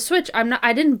the Switch.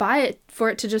 I didn't buy it for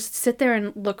it to just sit there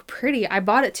and look pretty. I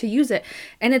bought it to use it.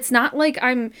 And it's not like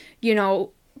I'm,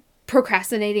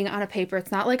 procrastinating on a paper.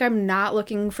 It's not like I'm not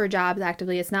looking for jobs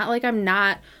actively. It's not like I'm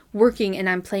not working and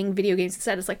I'm playing video games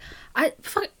instead. It's like, I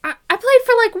played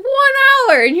for like 1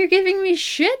 hour and you're giving me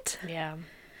shit? Yeah.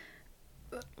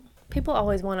 People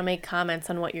always want to make comments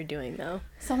on what you're doing, though.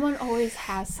 Someone always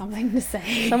has something to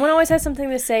say. Someone always has something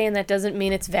to say, and that doesn't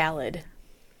mean it's valid.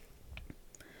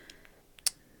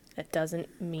 That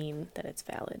doesn't mean that it's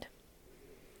valid.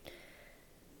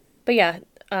 But yeah,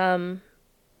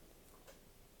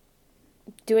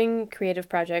 doing creative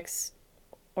projects,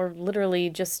 or literally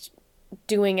just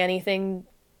doing anything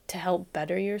to help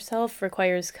better yourself,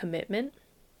 requires commitment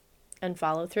and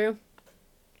follow through.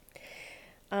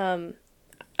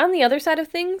 On the other side of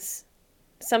things,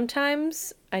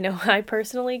 sometimes, I know I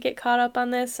personally get caught up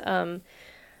on this,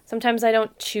 sometimes I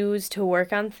don't choose to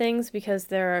work on things because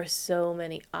there are so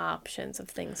many options of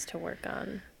things to work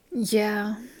on.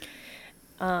 Yeah.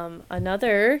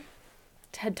 Another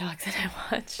TED Talk that I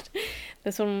watched,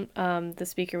 this one, the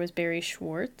speaker was Barry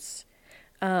Schwartz.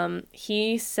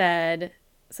 He said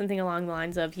something along the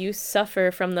lines of, you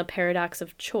suffer from the paradox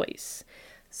of choice,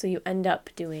 so you end up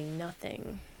doing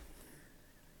nothing.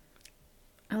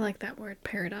 I like that word,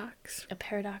 paradox. A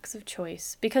paradox of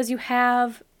choice. Because you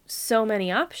have so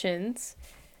many options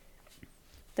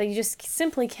that you just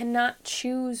simply cannot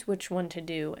choose which one to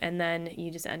do, and then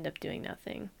you just end up doing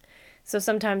nothing. So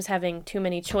sometimes having too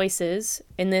many choices,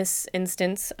 in this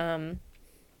instance,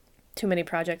 too many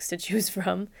projects to choose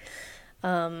from,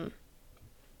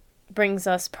 brings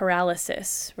us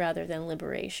paralysis rather than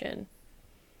liberation.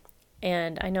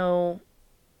 And I know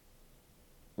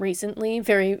recently,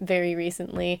 very, very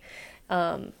recently,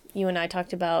 you and I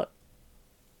talked about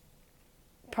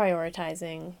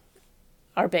prioritizing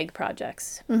our big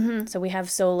projects. Mm-hmm. So we have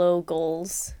solo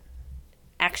goals,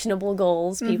 actionable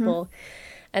goals, people,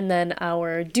 and then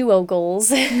our duo goals,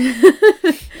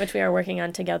 which we are working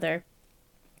on together.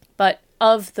 But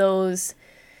of those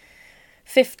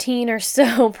 15 or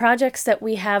so projects that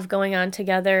we have going on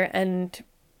together, and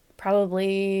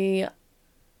probably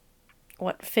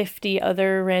 50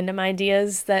 other random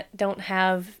ideas that don't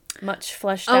have much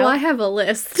fleshed out. Oh, I have a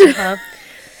list.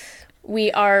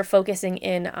 We are focusing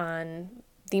in on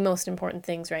the most important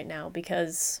things right now,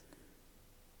 because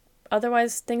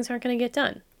otherwise things aren't going to get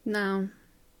done. No.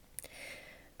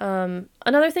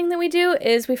 Another thing that we do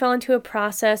is we fell into a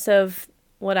process of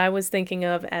what I was thinking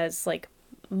of as like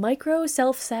micro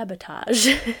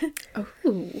self-sabotage.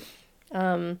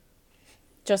 Oh.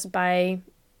 Just by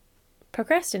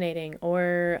procrastinating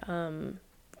or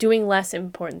doing less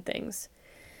important things,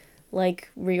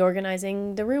 like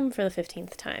reorganizing the room for the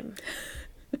 15th time.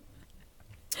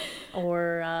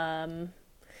 Or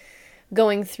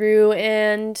going through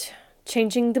and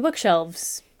changing the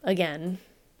bookshelves again.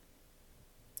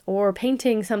 Or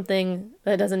painting something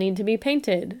that doesn't need to be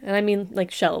painted. And I mean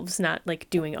like shelves, not like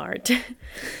doing art.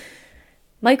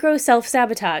 Micro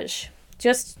self-sabotage.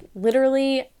 Just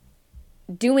literally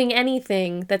doing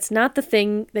anything that's not the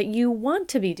thing that you want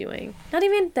to be doing. Not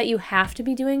even that you have to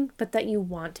be doing, but that you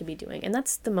want to be doing. And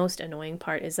that's the most annoying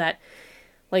part, is that,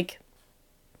 like,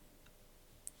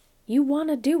 you want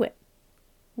to do it.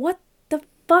 What the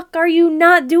fuck are you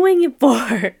not doing it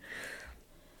for?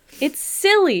 It's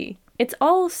silly. It's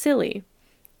all silly.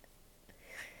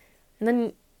 And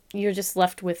then you're just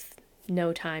left with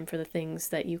no time for the things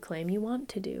that you claim you want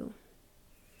to do.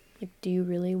 Like, do you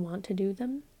really want to do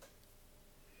them?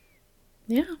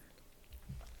 Yeah.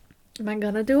 Am I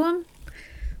gonna do them?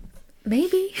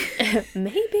 Maybe.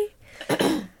 Maybe.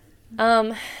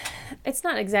 It's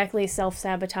not exactly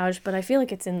self-sabotage, but I feel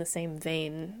like it's in the same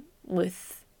vein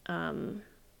with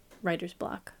writer's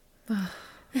block.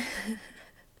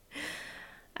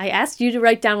 I asked you to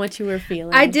write down what you were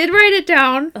feeling. I did write it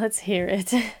down. Let's hear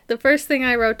it. The first thing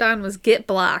I wrote down was get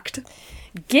blocked.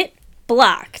 Get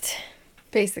blocked.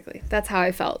 Basically, that's how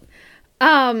I felt.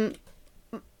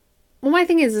 Well, my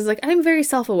thing is like, I'm very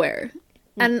self-aware.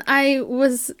 And I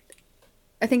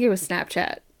think it was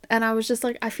Snapchat. And I was just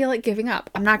like, I feel like giving up.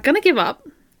 I'm not going to give up.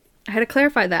 I had to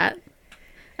clarify that.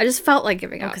 I just felt like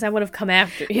giving up. Because I would have come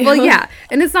after you. Well, yeah.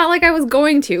 And it's not like I was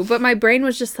going to, but my brain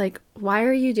was just like, why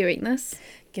are you doing this?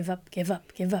 Give up, give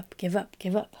up, give up, give up,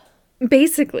 give up.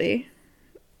 Basically.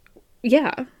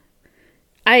 Yeah.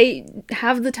 I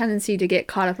have the tendency to get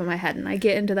caught up in my head, and I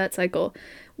get into that cycle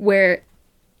where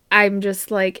I'm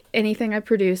just like, anything I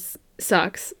produce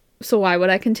sucks, so why would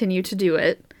I continue to do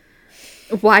it?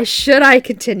 Why should I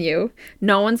continue?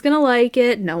 No one's gonna like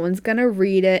it, no one's gonna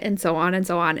read it, and so on and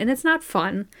so on. And it's not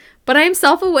fun. But I am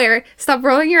self-aware. Stop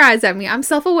rolling your eyes at me. I'm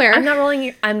self-aware. I'm not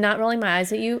rolling my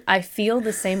eyes at you. I feel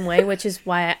the same way, which is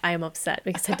why I am upset,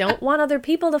 because I don't want other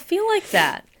people to feel like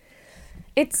that.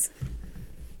 It's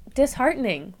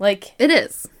disheartening. Like, it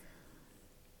is.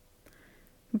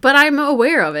 But I'm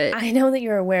aware of it. I know that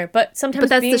you're aware, but sometimes But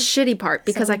that's the shitty part,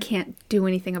 because I can't do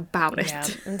anything about it. Yeah,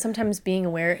 and sometimes being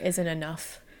aware isn't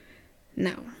enough.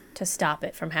 No. To stop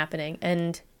it from happening.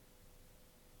 And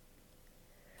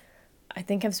I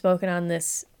think I've spoken on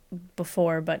this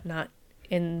before, but not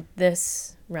in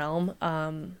this realm.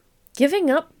 Giving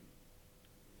up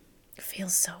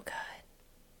feels so good.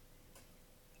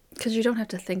 Because you don't have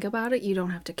to think about it. You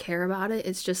don't have to care about it.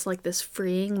 It's just like this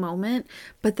freeing moment.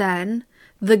 But then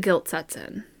the guilt sets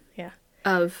in. Yeah.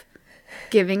 Of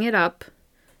giving it up.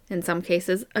 In some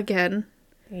cases, again.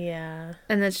 Yeah.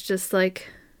 And it's just like,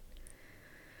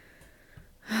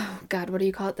 oh God, what do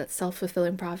you call it? That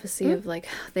self-fulfilling prophecy of like,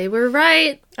 they were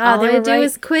right. All I do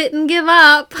is quit and give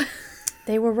up.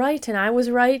 They were right, and I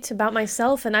was right about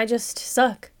myself, and I just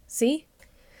suck. See?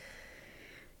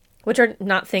 Which are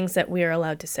not things that we are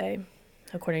allowed to say,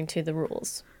 according to the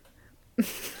rules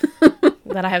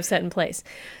that I have set in place.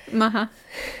 Uh-huh.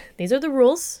 These are the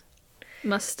rules.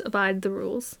 Must abide the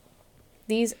rules.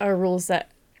 These are rules that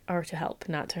are to help,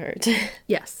 not to hurt.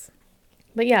 Yes.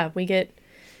 But yeah, we get...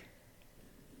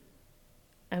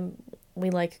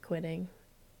 we like quitting.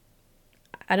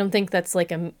 I don't think that's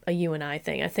like a you and I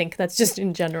thing. I think that's just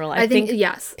in general. I think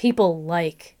yes. People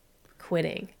like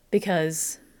quitting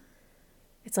because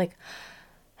it's like,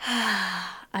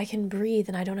 I can breathe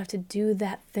and I don't have to do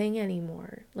that thing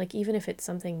anymore. Like, even if it's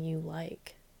something you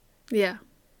like. Yeah.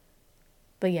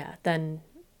 But yeah, then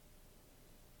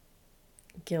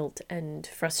guilt and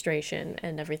frustration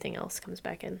and everything else comes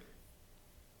back in.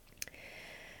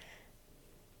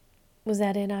 Was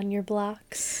that it on your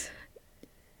blocks?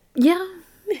 Yeah.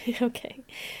 Okay.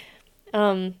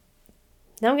 Now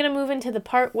I'm going to move into the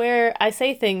part where I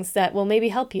say things that will maybe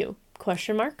help you.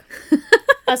 Question mark.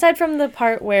 Aside from the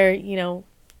part where, you know,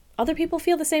 other people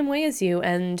feel the same way as you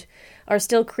and are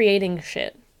still creating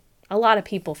shit. A lot of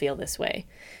people feel this way.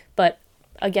 But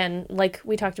again, like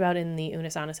we talked about in the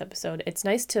Unis Honest episode, it's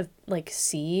nice to like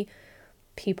see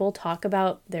people talk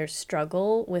about their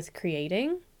struggle with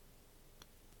creating.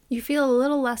 You feel a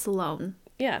little less alone.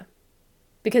 Yeah.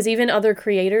 Because even other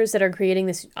creators that are creating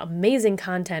this amazing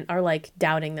content are like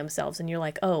doubting themselves, and you're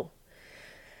like, oh,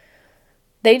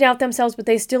 They doubt themselves, but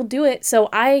they still do it. So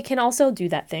I can also do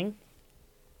that thing.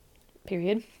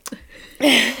 Period.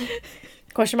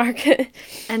 Question mark.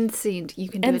 End scene. You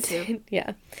can do it too.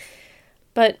 Yeah.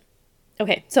 But,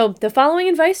 okay. So the following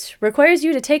advice requires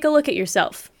you to take a look at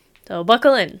yourself. So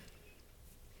buckle in.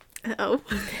 Oh.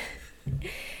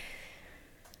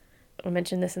 I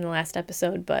mentioned this in the last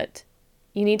episode, but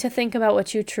you need to think about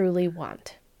what you truly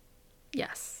want.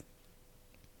 Yes.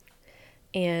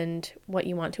 And what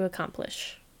you want to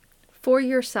accomplish. For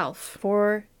yourself.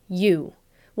 For you.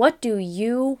 What do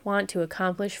you want to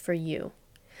accomplish for you?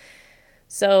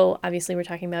 So, obviously, we're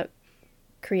talking about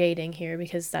creating here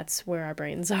because that's where our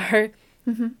brains are.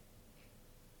 Mm-hmm.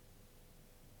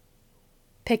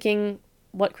 Picking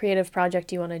what creative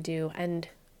project you want to do and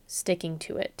sticking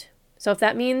to it. So, if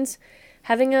that means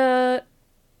having a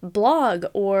blog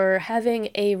or having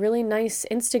a really nice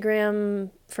Instagram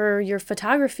for your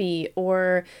photography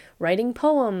or writing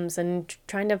poems and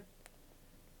trying to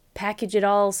package it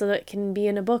all so that it can be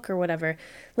in a book or whatever.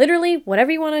 Literally,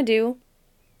 whatever you want to do,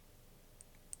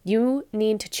 you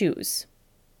need to choose.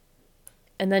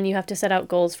 And then you have to set out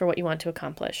goals for what you want to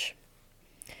accomplish.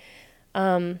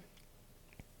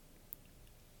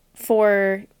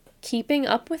 For keeping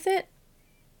up with it,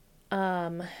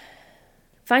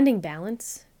 finding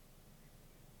balance,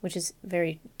 which is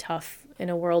very tough in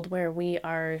a world where we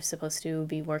are supposed to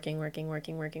be working.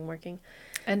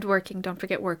 And working. Don't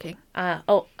forget working.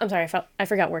 I'm sorry. I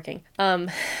forgot working. And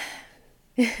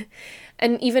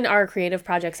even our creative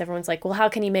projects, everyone's like, well, how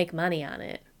can you make money on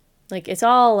it? Like, it's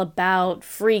all about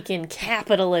freaking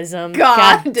capitalism.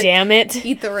 God damn it.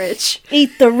 Eat the rich.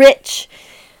 Eat the rich.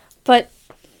 But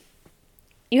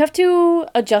you have to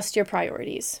adjust your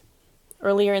priorities.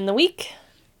 Earlier in the week,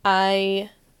 was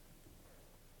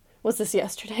this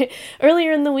yesterday?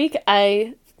 Earlier in the week,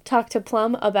 I talked to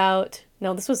Plum about...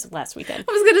 No, this was last weekend.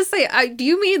 I was going to say, do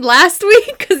you mean last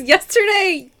week? Because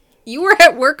yesterday, you were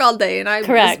at work all day, and I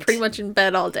was pretty much in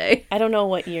bed all day. I don't know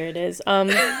what year it is.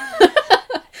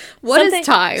 What is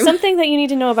time? Something that you need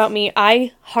to know about me,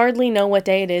 I hardly know what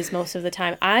day it is most of the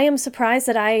time. I am surprised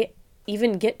that I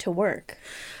even get to work.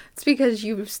 It's because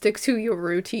you stick to your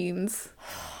routines.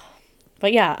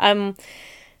 But yeah,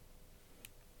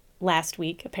 last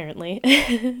week,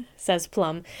 apparently, says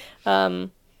Plum,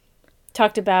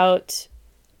 talked about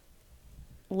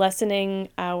lessening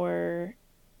our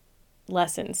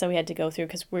lessons. So we had to go through,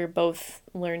 because we're both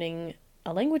learning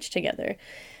a language together.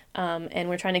 And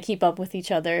we're trying to keep up with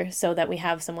each other so that we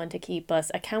have someone to keep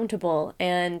us accountable.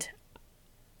 And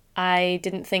I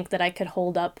didn't think that I could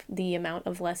hold up the amount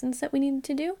of lessons that we needed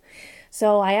to do.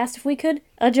 So I asked if we could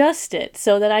adjust it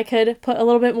so that I could put a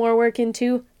little bit more work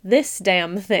into this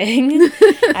damn thing.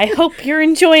 I hope you're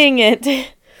enjoying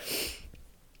it.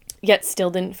 Yet still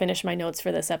didn't finish my notes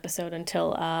for this episode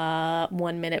until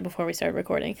 1 minute before we started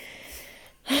recording.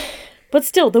 But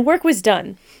still, the work was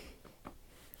done.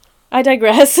 I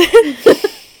digress.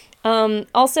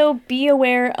 Also, be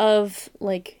aware of,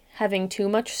 like, having too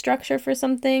much structure for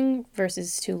something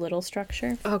versus too little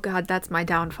structure. Oh, God, that's my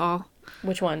downfall.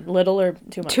 Which one? Little or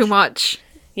too much? Too much.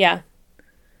 Yeah.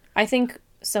 I think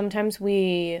sometimes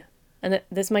and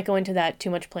this might go into that too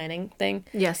much planning thing.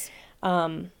 Yes.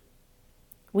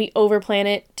 We overplan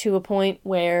it to a point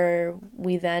where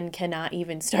we then cannot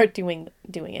even start doing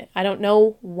it. I don't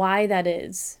know why that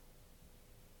is.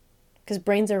 Because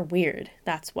brains are weird.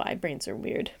 That's why brains are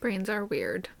weird. Brains are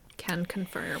weird. Can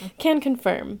confirm.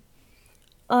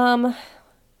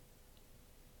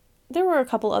 There were a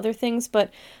couple other things,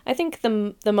 but I think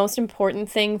the most important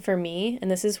thing for me, and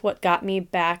this is what got me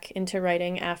back into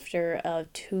writing after a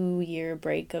 2-year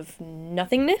break of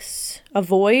nothingness, a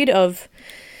void of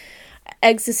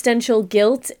existential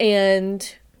guilt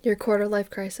and... Your quarter life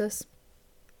crisis.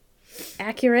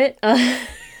 Accurate.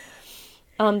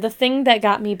 The thing that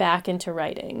got me back into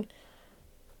writing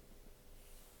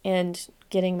and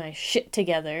getting my shit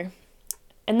together.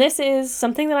 And this is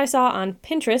something that I saw on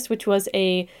Pinterest, which was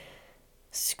a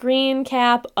screen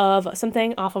cap of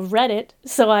something off of Reddit.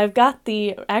 So I've got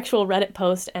the actual Reddit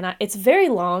post, and it's very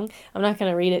long. I'm not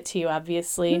going to read it to you,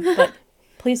 obviously, but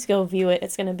please go view it.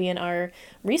 It's going to be in our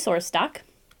resource doc.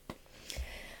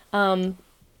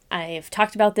 I've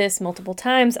talked about this multiple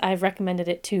times. I've recommended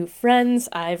it to friends.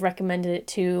 I've recommended it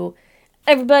to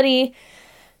everybody.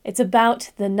 It's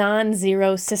about the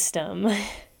non-zero system.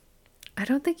 I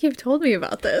don't think you've told me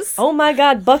about this. Oh my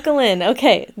God, buckle in.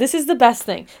 Okay, this is the best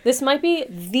thing. This might be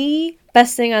the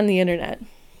best thing on the internet.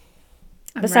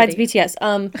 Besides ready. BTS.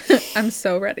 I'm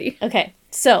so ready. Okay,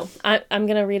 so I'm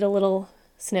going to read a little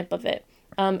snip of it.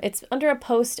 It's under a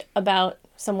post about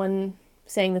someone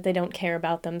saying that they don't care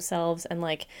about themselves and,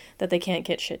 like, that they can't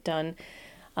get shit done.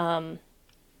 And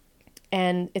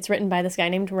it's written by this guy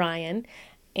named Ryan.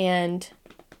 And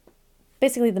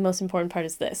basically the most important part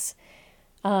is this.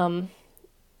 To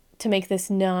make this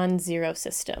non-zero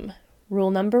system. Rule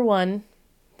number 1,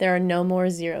 there are no more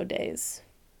 0 days.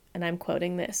 And I'm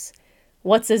quoting this.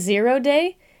 What's a 0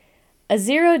 day? A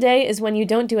 0 day is when you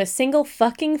don't do a single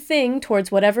fucking thing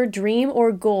towards whatever dream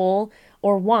or goal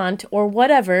or want or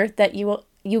whatever that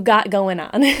you got going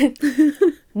on.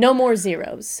 No more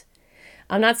zeros.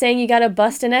 I'm not saying you gotta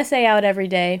bust an essay out every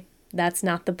day. That's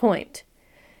not the point.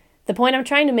 The point I'm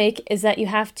trying to make is that you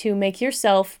have to make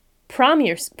yourself,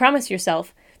 promise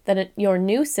yourself that your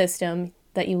new system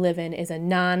that you live in is a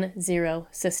non-zero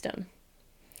system.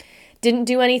 Didn't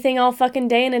do anything all fucking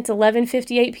day and it's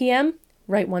 11:58 p.m.?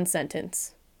 Write 1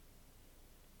 sentence.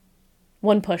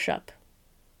 1 push-up.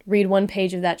 Read 1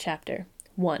 page of that chapter.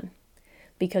 1.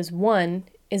 Because 1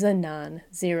 is a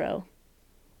non-zero.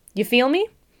 You feel me?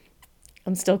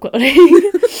 I'm still quoting.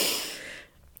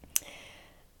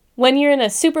 When you're in a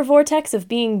super vortex of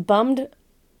being bummed,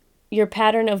 your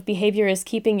pattern of behavior is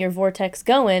keeping your vortex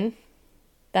going,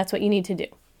 that's what you need to do.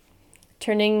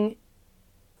 Turning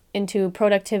into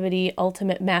productivity,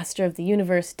 ultimate master of the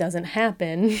universe doesn't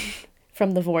happen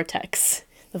from the vortex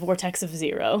of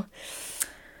 0.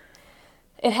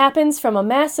 It happens from a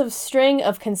massive string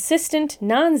of consistent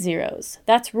non-zeros.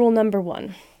 That's rule number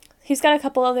 1. He's got a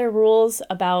couple other rules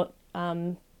about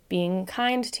being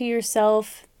kind to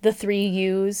yourself, the 3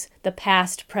 U's, the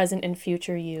past, present, and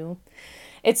future you.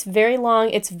 It's very long,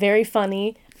 it's very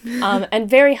funny, and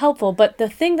very helpful, but the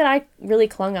thing that I really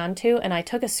clung on to, and I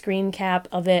took a screen cap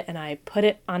of it, and I put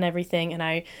it on everything, and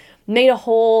I made a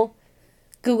whole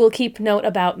Google Keep note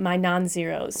about my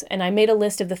non-zeros, and I made a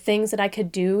list of the things that I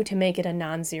could do to make it a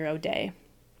non-zero day.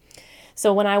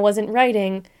 So when I wasn't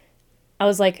writing, I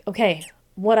was like, okay,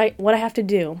 what I have to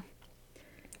do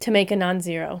to make a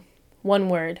non-zero. 1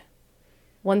 word,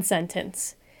 1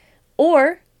 sentence.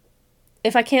 Or,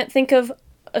 if I can't think of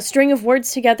a string of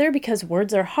words together because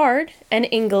words are hard and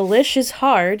English is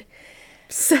hard.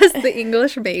 Says the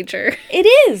English major. It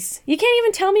is. You can't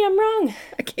even tell me I'm wrong.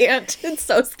 I can't. It's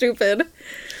so stupid.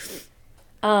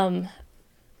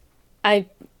 I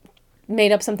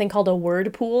made up something called a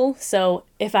word pool. So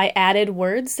if I added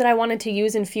words that I wanted to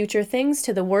use in future things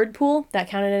to the word pool, that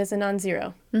counted as a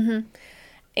non-zero. Mm-hmm.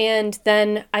 And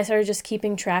then I started just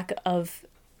keeping track of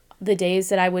the days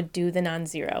that I would do the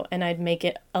non-zero, and I'd make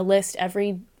it a list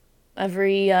every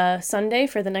Sunday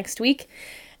for the next week,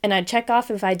 and I'd check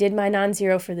off if I did my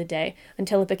non-zero for the day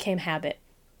until it became habit.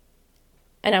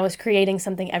 And I was creating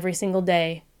something every single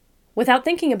day without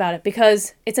thinking about it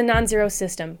because it's a non-zero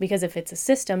system. Because if it's a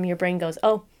system, your brain goes,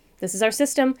 oh, this is our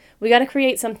system. We got to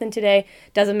create something today.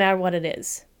 Doesn't matter what it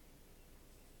is.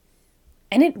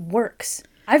 And it works.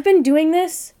 I've been doing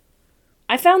this.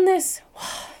 I found this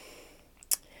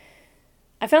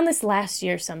last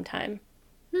year sometime.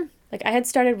 Like, I had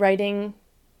started writing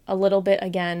a little bit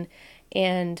again,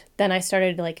 and then I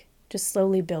started, like, just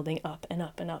slowly building up and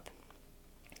up and up.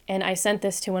 And I sent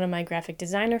this to one of my graphic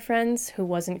designer friends who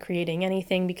wasn't creating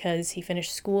anything because he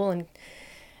finished school and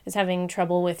is having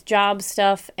trouble with job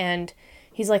stuff, and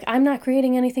he's like, I'm not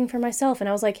creating anything for myself. And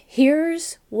I was like,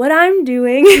 here's what I'm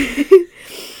doing.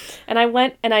 And I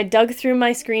went and I dug through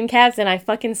my screen caps and I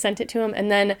fucking sent it to him and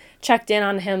then checked in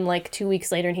on him like 2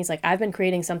 weeks later. And he's like, I've been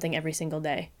creating something every single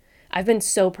day. I've been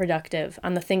so productive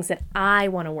on the things that I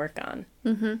want to work on.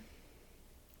 Mm-hmm.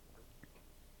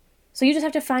 So you just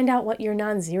have to find out what your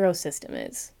non-zero system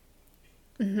is.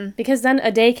 Mm-hmm. Because then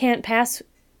a day can't pass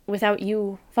without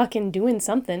you fucking doing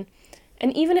something.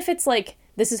 And even if it's like,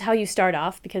 this is how you start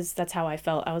off, because that's how I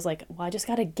felt. I was like, well, I just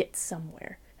got to get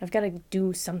somewhere. I've got to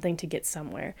do something to get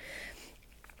somewhere.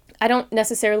 I don't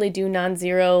necessarily do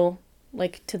non-zero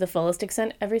like to the fullest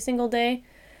extent every single day,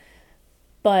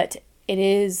 but it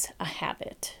is a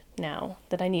habit now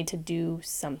that I need to do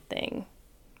something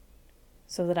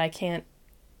so that I can't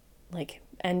like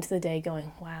end the day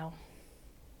going, wow,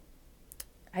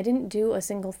 I didn't do a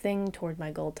single thing toward my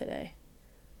goal today.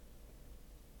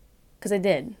 Because I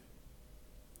did.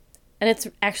 And it's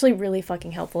actually really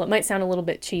fucking helpful. It might sound a little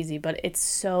bit cheesy, but it's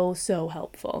so, so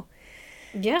helpful.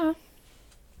 Yeah.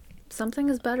 Something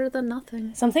is better than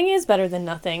nothing. Something is better than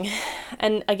nothing.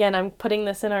 And again, I'm putting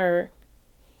this in our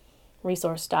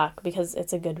resource doc because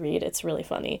it's a good read. It's really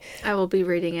funny. I will be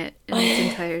reading it in its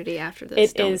entirety after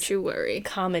this. Don't you worry.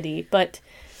 Comedy. But,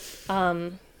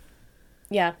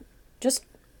 yeah, just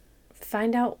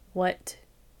find out what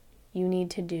you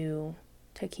need to do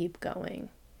to keep going.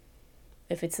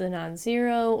 If it's the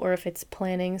non-zero or if it's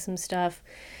planning some stuff,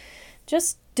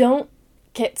 just don't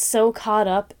get so caught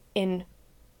up in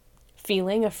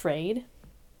feeling afraid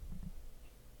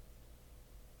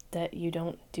that you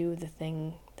don't do the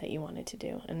thing that you wanted to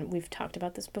do. And we've talked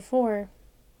about this before.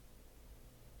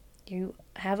 You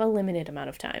have a limited amount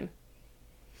of time.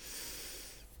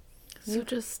 So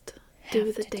just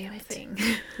do the damn thing.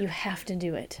 You have to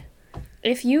do it.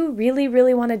 If you really,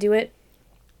 really want to do it,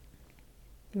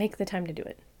 make the time to do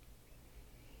it.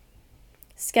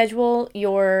 Schedule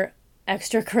your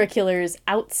extracurriculars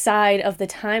outside of the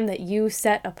time that you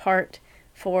set apart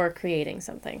for creating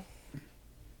something,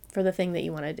 for the thing that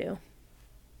you want to do.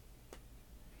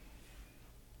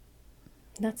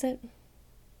 And that's it.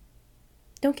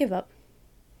 Don't give up.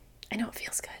 I know it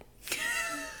feels good.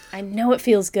 I know it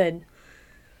feels good.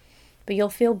 But you'll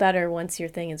feel better once your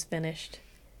thing is finished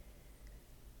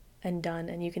and done,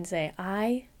 and you can say,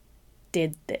 I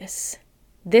did this.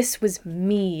 This was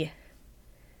me.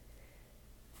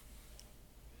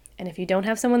 And if you don't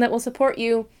have someone that will support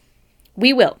you,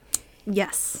 we will.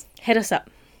 Yes. Hit us up.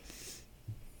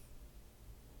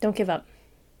 Don't give up.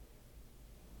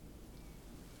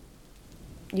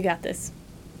 You got this.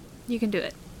 You can do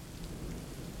it.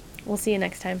 We'll see you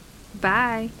next time.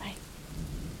 Bye. Bye.